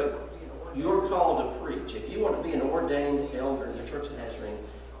ministry, but your call to preach. If you want to be an ordained elder in the Church of Nazarene,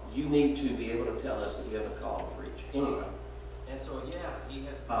 you need to be able to tell us that you have a call to preach. Anyway. And so, he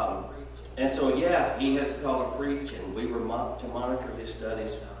has a call to preach. And so, he has a call to preach, and we were to monitor his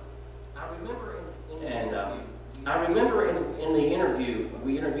studies. I remember in the And interview. I remember in the interview,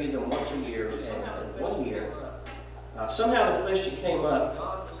 we interviewed him once a year, and one year, somehow the question came up,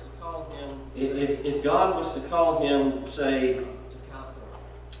 God was to call him. if God was to call him, say, To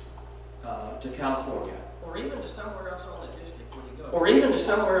California. to California, Or even to somewhere else on the district, would he go? or even to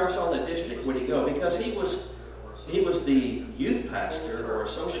somewhere else on the district, would he go? Because he was the youth pastor or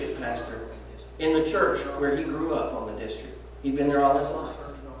associate pastor in the church where he grew up on the district. He'd been there all his life.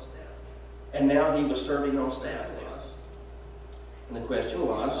 And now he was serving on staff there. And the question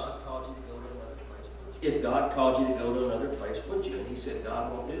was, if God called you to go to another place, would you? And he said,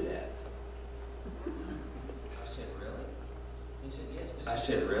 God won't do that. I said, really? He said, yes. I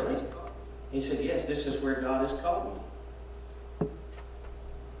said, really? He said, yes, this is where God has called me.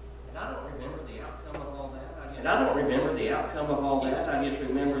 And I don't remember the outcome of all that. And I don't remember the outcome of all that. I just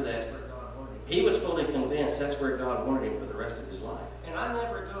remember that he was fully convinced that's where God wanted him for the rest of his life. And I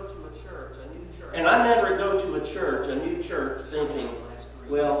never go to a church, a new church. And I never go to a church, a new church, thinking,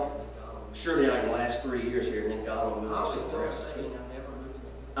 well, surely I can last 3 years here and then God will move me somewhere else.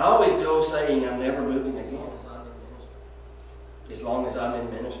 I always go saying I'm never moving again. As long as I'm in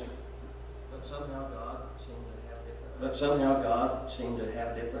ministry. But somehow God seemed to have different. But somehow God seemed to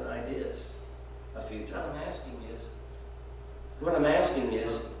have different ideas a few times. What I'm asking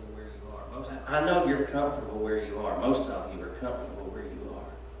is, where you are. I know you're comfortable where you are. Most of you are comfortable where you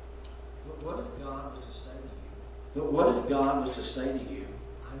are. But what if God was to say to you? But what if God was to say to you,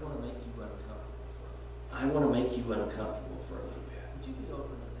 I want to make you uncomfortable for a little. I want to make you uncomfortable for a little bit. Would you be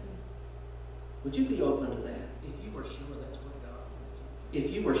open to that? Would you be open to that? If you were sure that's what God wanted you to do.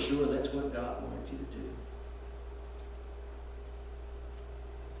 If you were sure that's what God wanted you to do.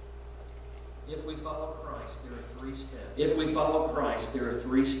 If we follow Christ, there are 3 steps. If we follow Christ, there are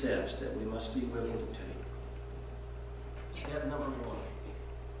 3 steps that we must be willing to take. Step number 1.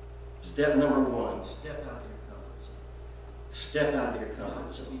 Step number 1. Step out of your comfort zone. Step out of your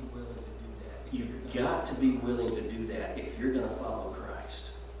comfort zone. You've got to be willing to do that. You've got to be willing to do that if you're going to follow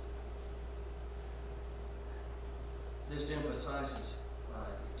Christ. This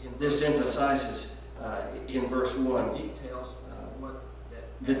emphasizes in verse 1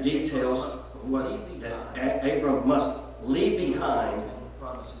 the details of what that Abram must leave behind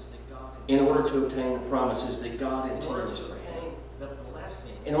in order to obtain the promises that God intends for him.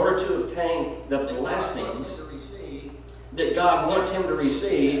 In order to obtain the blessings that God wants him to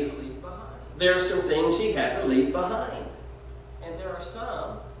receive, there are some things he had to leave behind. And there are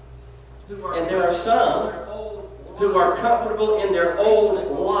some who are comfortable in their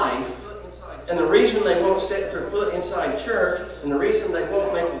old life. And the reason they won't set their foot inside church and the reason they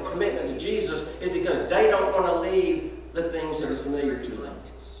won't make a commitment to Jesus is because they don't want to leave the things that are familiar to them.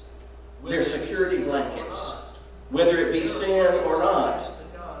 their security blankets, whether it be sin or not.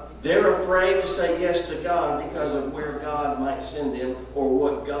 They're afraid to say yes to God because of where God might send them or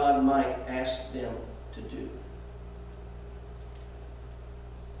what God might ask them to do.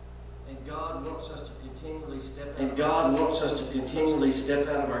 And God wants us to continually step out. And God wants us to continually step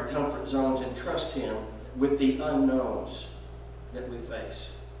out of our comfort zones and trust Him with the unknowns that we face.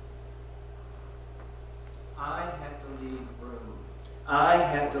 I have to leave room. I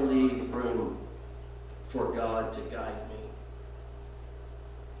have to leave room for God to guide me.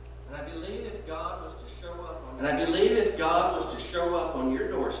 And I believe if God was to show up on And I believe if God was to show up on your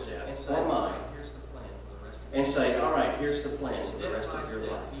doorstep and say, or mine here's the plan for the rest of and say, all right, here's the plan for the step rest by of your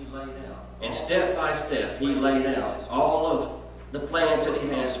step, life. He laid out. And step by step, He laid out all of the plans that He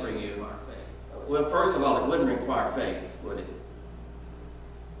has for you. Our faith. Well, first of all, it wouldn't require faith, would it?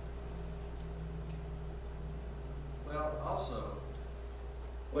 Well, also,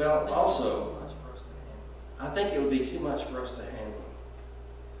 Also, too much for us to handle. I think it would be too much for us to handle.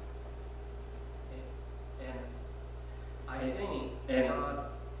 And I think And God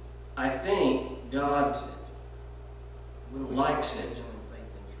I think God when we likes follow it Him in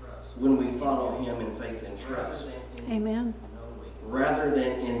faith and trust, when we follow Him in faith and trust, rather than in Amen. knowing. rather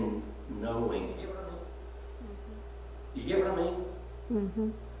than in knowing. You get what I mean? You get what I mean? Mm-hmm.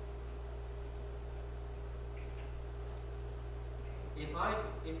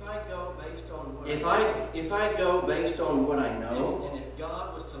 If I go based on what If I go based on what I know, and if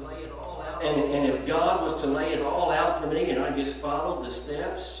God was to lay it all out, and if God was to lay it all out for me and I just followed the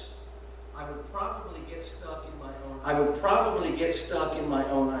steps, I would probably get stuck in my own. I would probably get stuck in my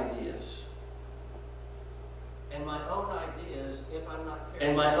own ideas. And my own ideas, if I'm not careful.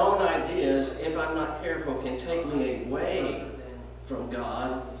 And my own ideas, if I'm not careful, can take me away rather than from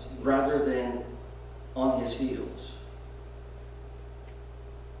God His heels. rather than on His heels.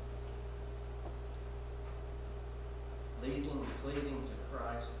 Leaving and cleaving to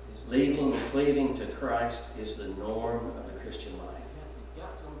Christ is Leaving and cleaving to Christ is the norm of the Christian life. You've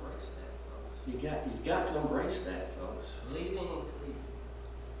got to embrace that, folks. You've got to embrace that, folks. Leaving and cleaving.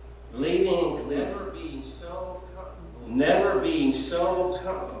 Leaving and cleaving. Never being so comfortable. Never being so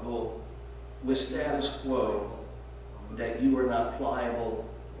comfortable with status quo that you are not pliable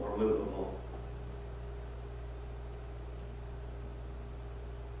or movable.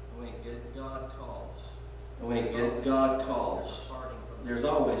 When God calls. And when God calls, There's a parting from there's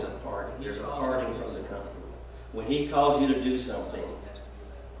always a parting. There's a parting from the comfortable. When He calls you to do something,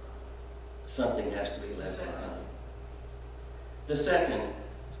 something has to be left behind. The second,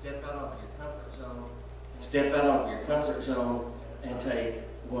 Step out of your comfort zone. step out of your comfort zone and take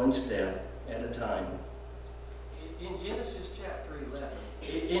one step at a time. In Genesis chapter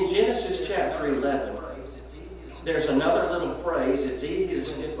 11. In Genesis chapter 11, there's another little phrase it's easy to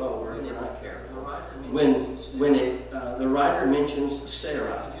skip over if you're not careful. When the writer mentions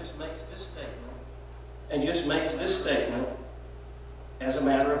Sarah He just makes this statement. and just makes this statement, as a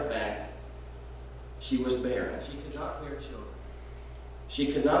matter of fact, she was barren. She could not bear children.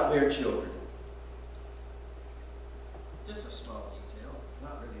 She could not bear children. Just a small detail,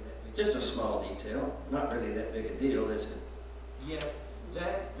 not really that big. Just a small detail, not really that big a deal, is it? Yet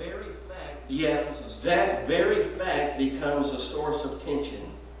that very fact. Yet becomes a source that of very tension. fact becomes a source of tension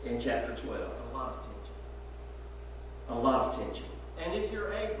in chapter 12. A lot of tension. A lot of tension. And if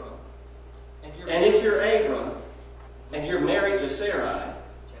you're Abram, and you're married to Sarai,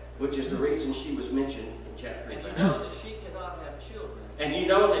 which is the reason she was mentioned in chapter and 11. you know that she cannot have children. And you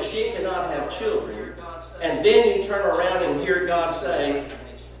know that she cannot have children. Hear God say, And then you turn around and hear God say,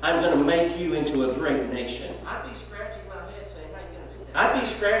 nation. I'm going to make you into a great nation. I'd be scratching my head saying, how you going to do that? I'd be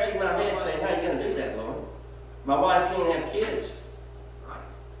scratching my head saying, how are you going to do that, Lord? My wife can't have kids. Right.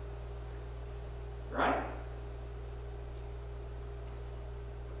 Right?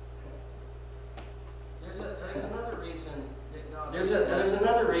 There's another reason that God. There's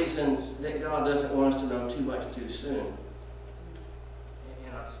another reason that God doesn't want us to know too much too soon.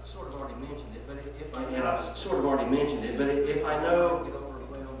 And I've sort of already mentioned it, but if I know get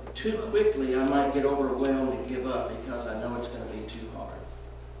overwhelmed too quickly, I might get overwhelmed and give up because I know it's going to be too hard.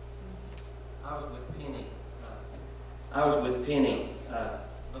 I was with Penny.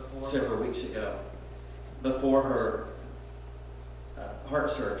 Before Several weeks ago, before her heart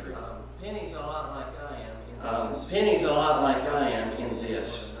surgery. Penny's a lot like I am. Penny's a lot like I am in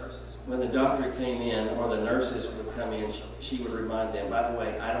this. When the doctor came in or the nurses would come in, she would remind them, by the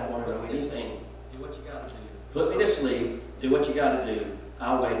way, I don't want to know anything. Do what you got to do. Put me to sleep, do what you got to do,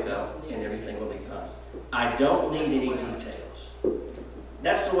 I'll wake up and everything will be fine. I don't need any details.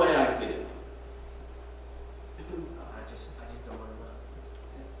 That's the way I feel. I just don't want to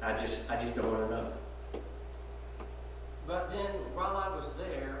know. I just don't want to know. But then while I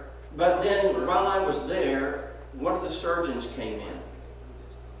was there, one of the surgeons came in.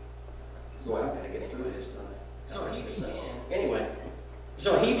 Boy, I've got to get through this tonight. So he began. Anyway,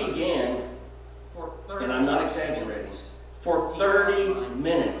 so he began, For 30 and I'm not exaggerating, for 30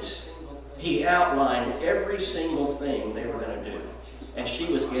 minutes. He outlined every single thing they were going to do. And she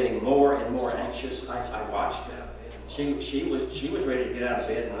was getting more and more anxious. I watched her. She was ready to get out of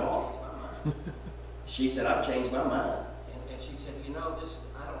bed and walk. She said, "I've changed my mind." And she said, "You know, this,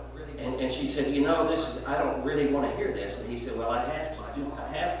 I don't really." And she said, "You know, this is, I don't really want to hear this." And he said, "Well, I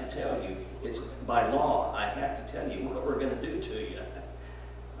have to tell you. It's by law. I have to tell you what we're going to do to you."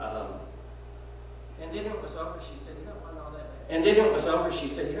 And then it was over. She said, "You know, it wasn't all that bad." And then it was over. She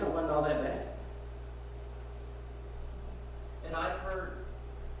said, "You know, it wasn't all that bad." And I've heard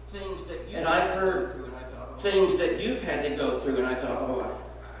things that you And I've had to heard go through, and I thought, oh, things that you've had to go through, and I thought, oh,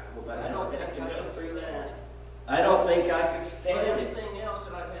 I hope I don't have to go through that. I don't think I could But stand it. everything else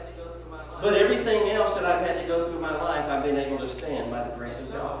that I've had to go through my life. But everything else that I've had to go through my life, I've been able to stand by the grace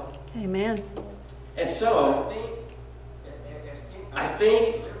of God. Amen. And so, I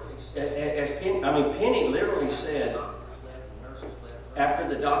think, Penny literally said, doctors left and nurses left. after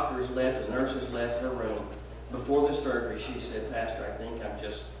the doctors left, the nurses left her room, before the surgery, she said, "Pastor, I think I'm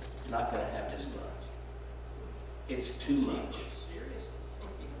just not going to have this much. It's too much."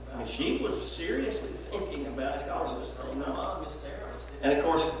 I mean, she was seriously thinking about all this thing. My mom, Miss Sarah, was sitting And of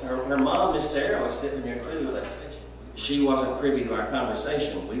course, her mom, Miss Sarah, was sitting there too. But she wasn't privy to our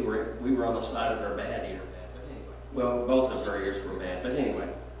conversation. We were on the side of her bad ear. Well, both of her ears were bad. But anyway,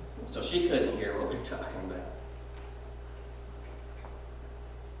 so she couldn't hear what we were talking about.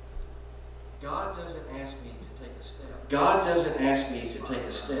 God doesn't ask me to take a step. God doesn't ask me to take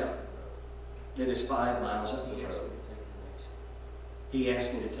a step that is 5 miles up the He asked me road. to take the next step. He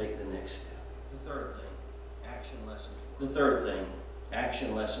asked me to take the next step. The third thing, action lessons. The third thing,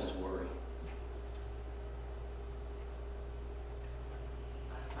 action lessons worry.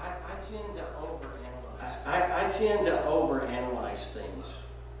 I tend to overanalyze. I tend to overanalyze things.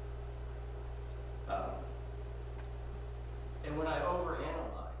 And when I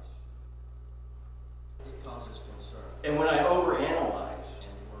overanalyze, it causes concern. And when I overanalyze,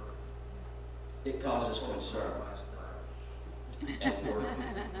 And worry. it causes concern That's and worry.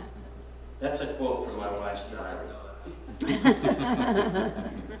 That's a quote from my wife's diary.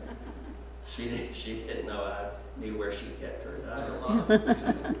 She didn't know I knew where she kept her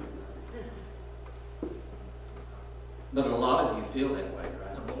diary. But a lot of you feel that way,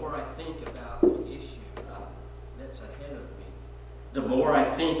 right? The more I think about the issue that's ahead of me. The more I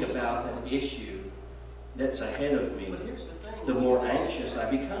think about an issue that's ahead of me, But here's the thing. the more anxious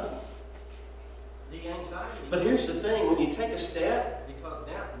I become. The anxiety. But here's the thing, when you take a step, Because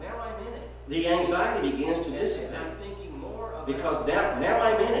now I'm in it. the anxiety begins to And dissipate. I'm thinking more about Because now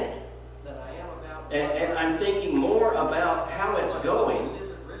I'm in it. than I am about And I'm thinking more about how it's going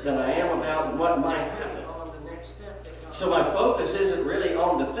than I am about what might happen. on the next step that God So my focus isn't really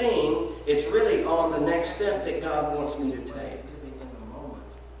on the thing, it's really on the next step that God wants me to take. living in the moment.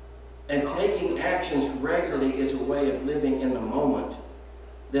 And taking actions regularly is a way of living in the moment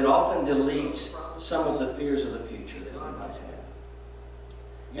that often deletes some of the fears of the future that we might have.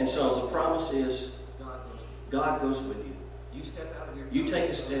 And so the promise is, God goes with God goes with you. you. You step out of your You take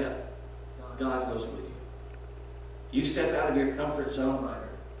a step, God goes with you. You step out of your comfort zone,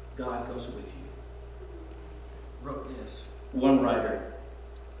 God goes with you. wrote this. One writer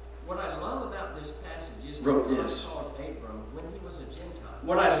What I love about this passage is Wrote that God this. called Abram when he was a Gentile.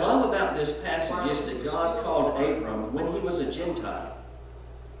 What I love about this passage is that God called Abram when he was a Gentile,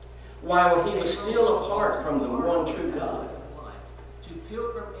 while he was still apart from the one true God. To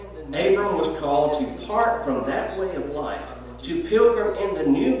pilgrim in the Abram was called to part from that way of life, to pilgrim in the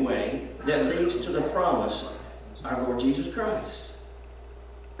new way that leads to the promise, our Lord Jesus Christ.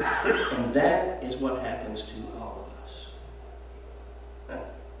 And that is what happens to all of us.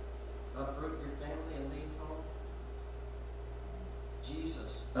 Uproot your family and leave home.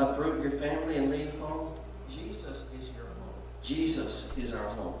 Jesus. Uproot your family and leave home. Jesus is your home. Jesus is our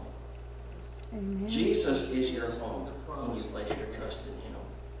home. Amen. Jesus is your home when you place your trust in Him.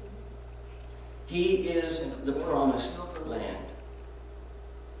 He is the promised land.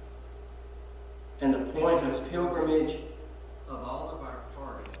 And the point of pilgrimage, Of all of our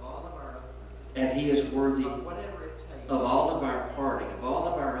party, of all of our and He is worthy of whatever it takes. of all of our parting, of all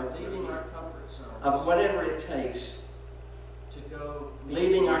of our leaving our comfort zone. of whatever it takes, to go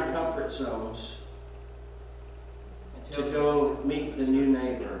leaving our comfort zones and to tell go meet the new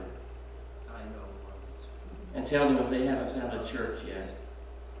neighbor I know one. and tell them if they haven't found a church yet,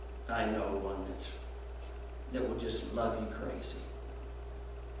 I know one that will just love you crazy.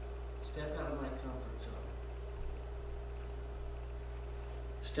 Step out of my comfort zone.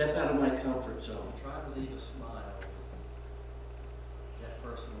 Step out of my comfort zone. Try to leave a smile with that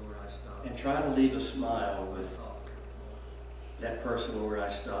person where I stopped. And try to leave a smile with Coffee. that person where I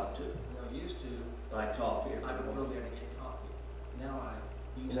stopped to Used to, buy coffee. I would go there to get coffee. Now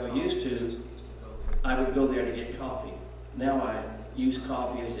I use You know, coffee used as to, an excuse to go there. I would go there to get coffee. Now I use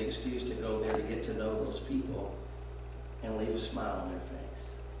coffee as the excuse to go there to get to know those people and leave a smile on their face.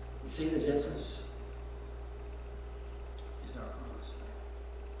 You see the difference? Is our promised land.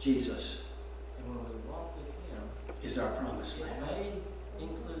 Jesus And when we walk with Him, is our promised it land. may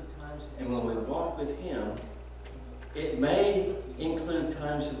include times of And when we walk with Him, it may include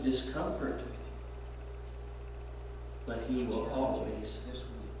times of discomfort, but He will always this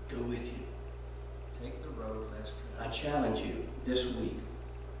week. go with you. Take the road less I traveled. challenge you this week,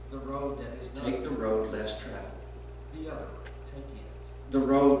 The road that is not take the road less traveled. the other road. Take it. The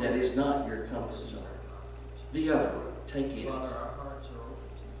road that is not your comfort This is zone. where God leads you. The other road, take it Father, our hearts are open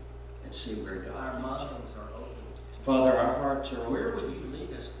to you. and see where Our God leads you. minds are open to you. Father, our hearts are Where open would to you you.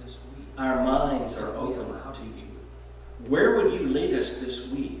 lead us this week? Our minds are If we open allowed to you you. Where would you lead us this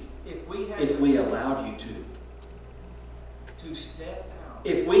week If we had if we allowed you to step out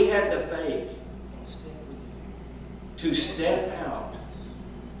If we had the faith and step with you, to step out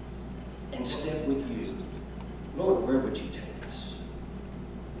and step with you, Lord, where would you take us?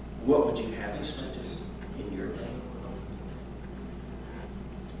 What would you have us to do in your name?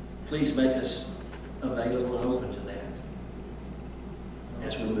 Please make us available and open to that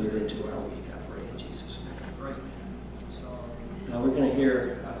as we move into our week, I pray in Jesus' name. great song. Now we're going to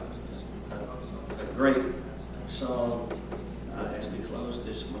hear a great song as we close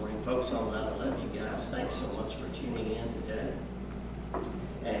this morning. Folks online, I love you guys. Thanks so much for tuning in today.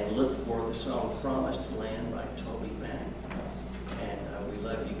 And look for the song Promised Land by Toby Mack. And we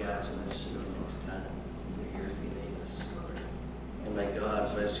love you guys, and we'll see you next time. We're here if you need us. And may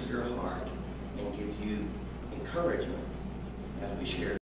God bless your heart and give you encouragement as we share